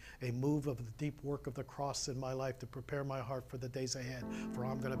suddenly, a move of the deep work of the cross in my life to prepare my heart for the days ahead. For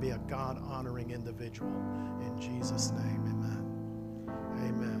I'm going to be a God-honoring individual. In Jesus' name, amen.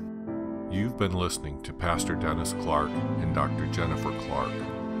 Amen. You've been listening to Pastor Dennis Clark and Dr. Jennifer Clark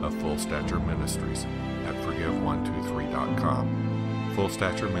of Full Stature Ministries at Forgive123.com. Full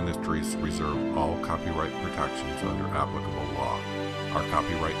Stature Ministries reserve all copyright protections under applicable law. Our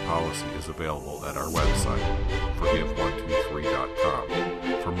copyright policy is available at our website, Forgive123.com.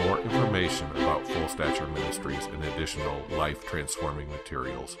 For more information about Full Stature Ministries and additional life-transforming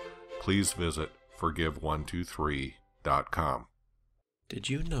materials, please visit Forgive123.com. Did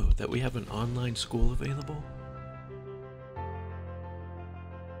you know that we have an online school available?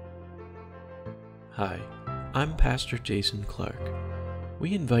 Hi, I'm Pastor Jason Clark.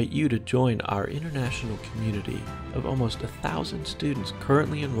 We invite you to join our international community of almost 1,000 students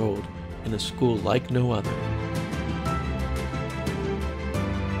currently enrolled in a school like no other.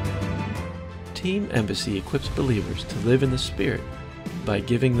 Team Embassy equips believers to live in the Spirit by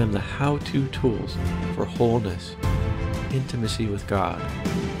giving them the how-to tools for wholeness, intimacy with God,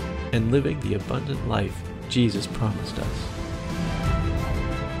 and living the abundant life Jesus promised us.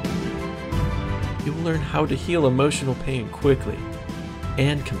 You will learn how to heal emotional pain quickly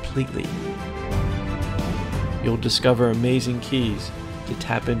and completely. You'll discover amazing keys to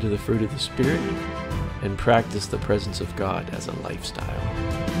tap into the fruit of the Spirit and practice the presence of God as a lifestyle.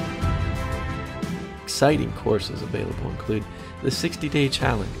 Exciting courses available include the 60-Day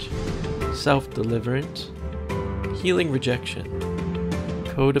Challenge, Self-Deliverance, Healing Rejection,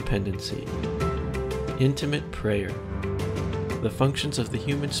 Codependency, Intimate Prayer, The Functions of the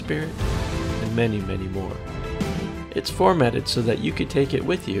Human Spirit, and many, many more. It's formatted so that you could take it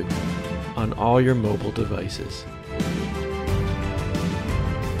with you on all your mobile devices.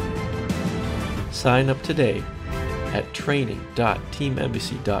 Sign up today at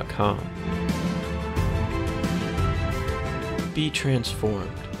training.teamembassy.com. Be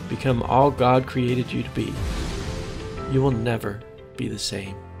transformed. Become all God created you to be. You will never be the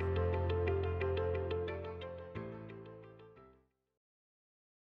same.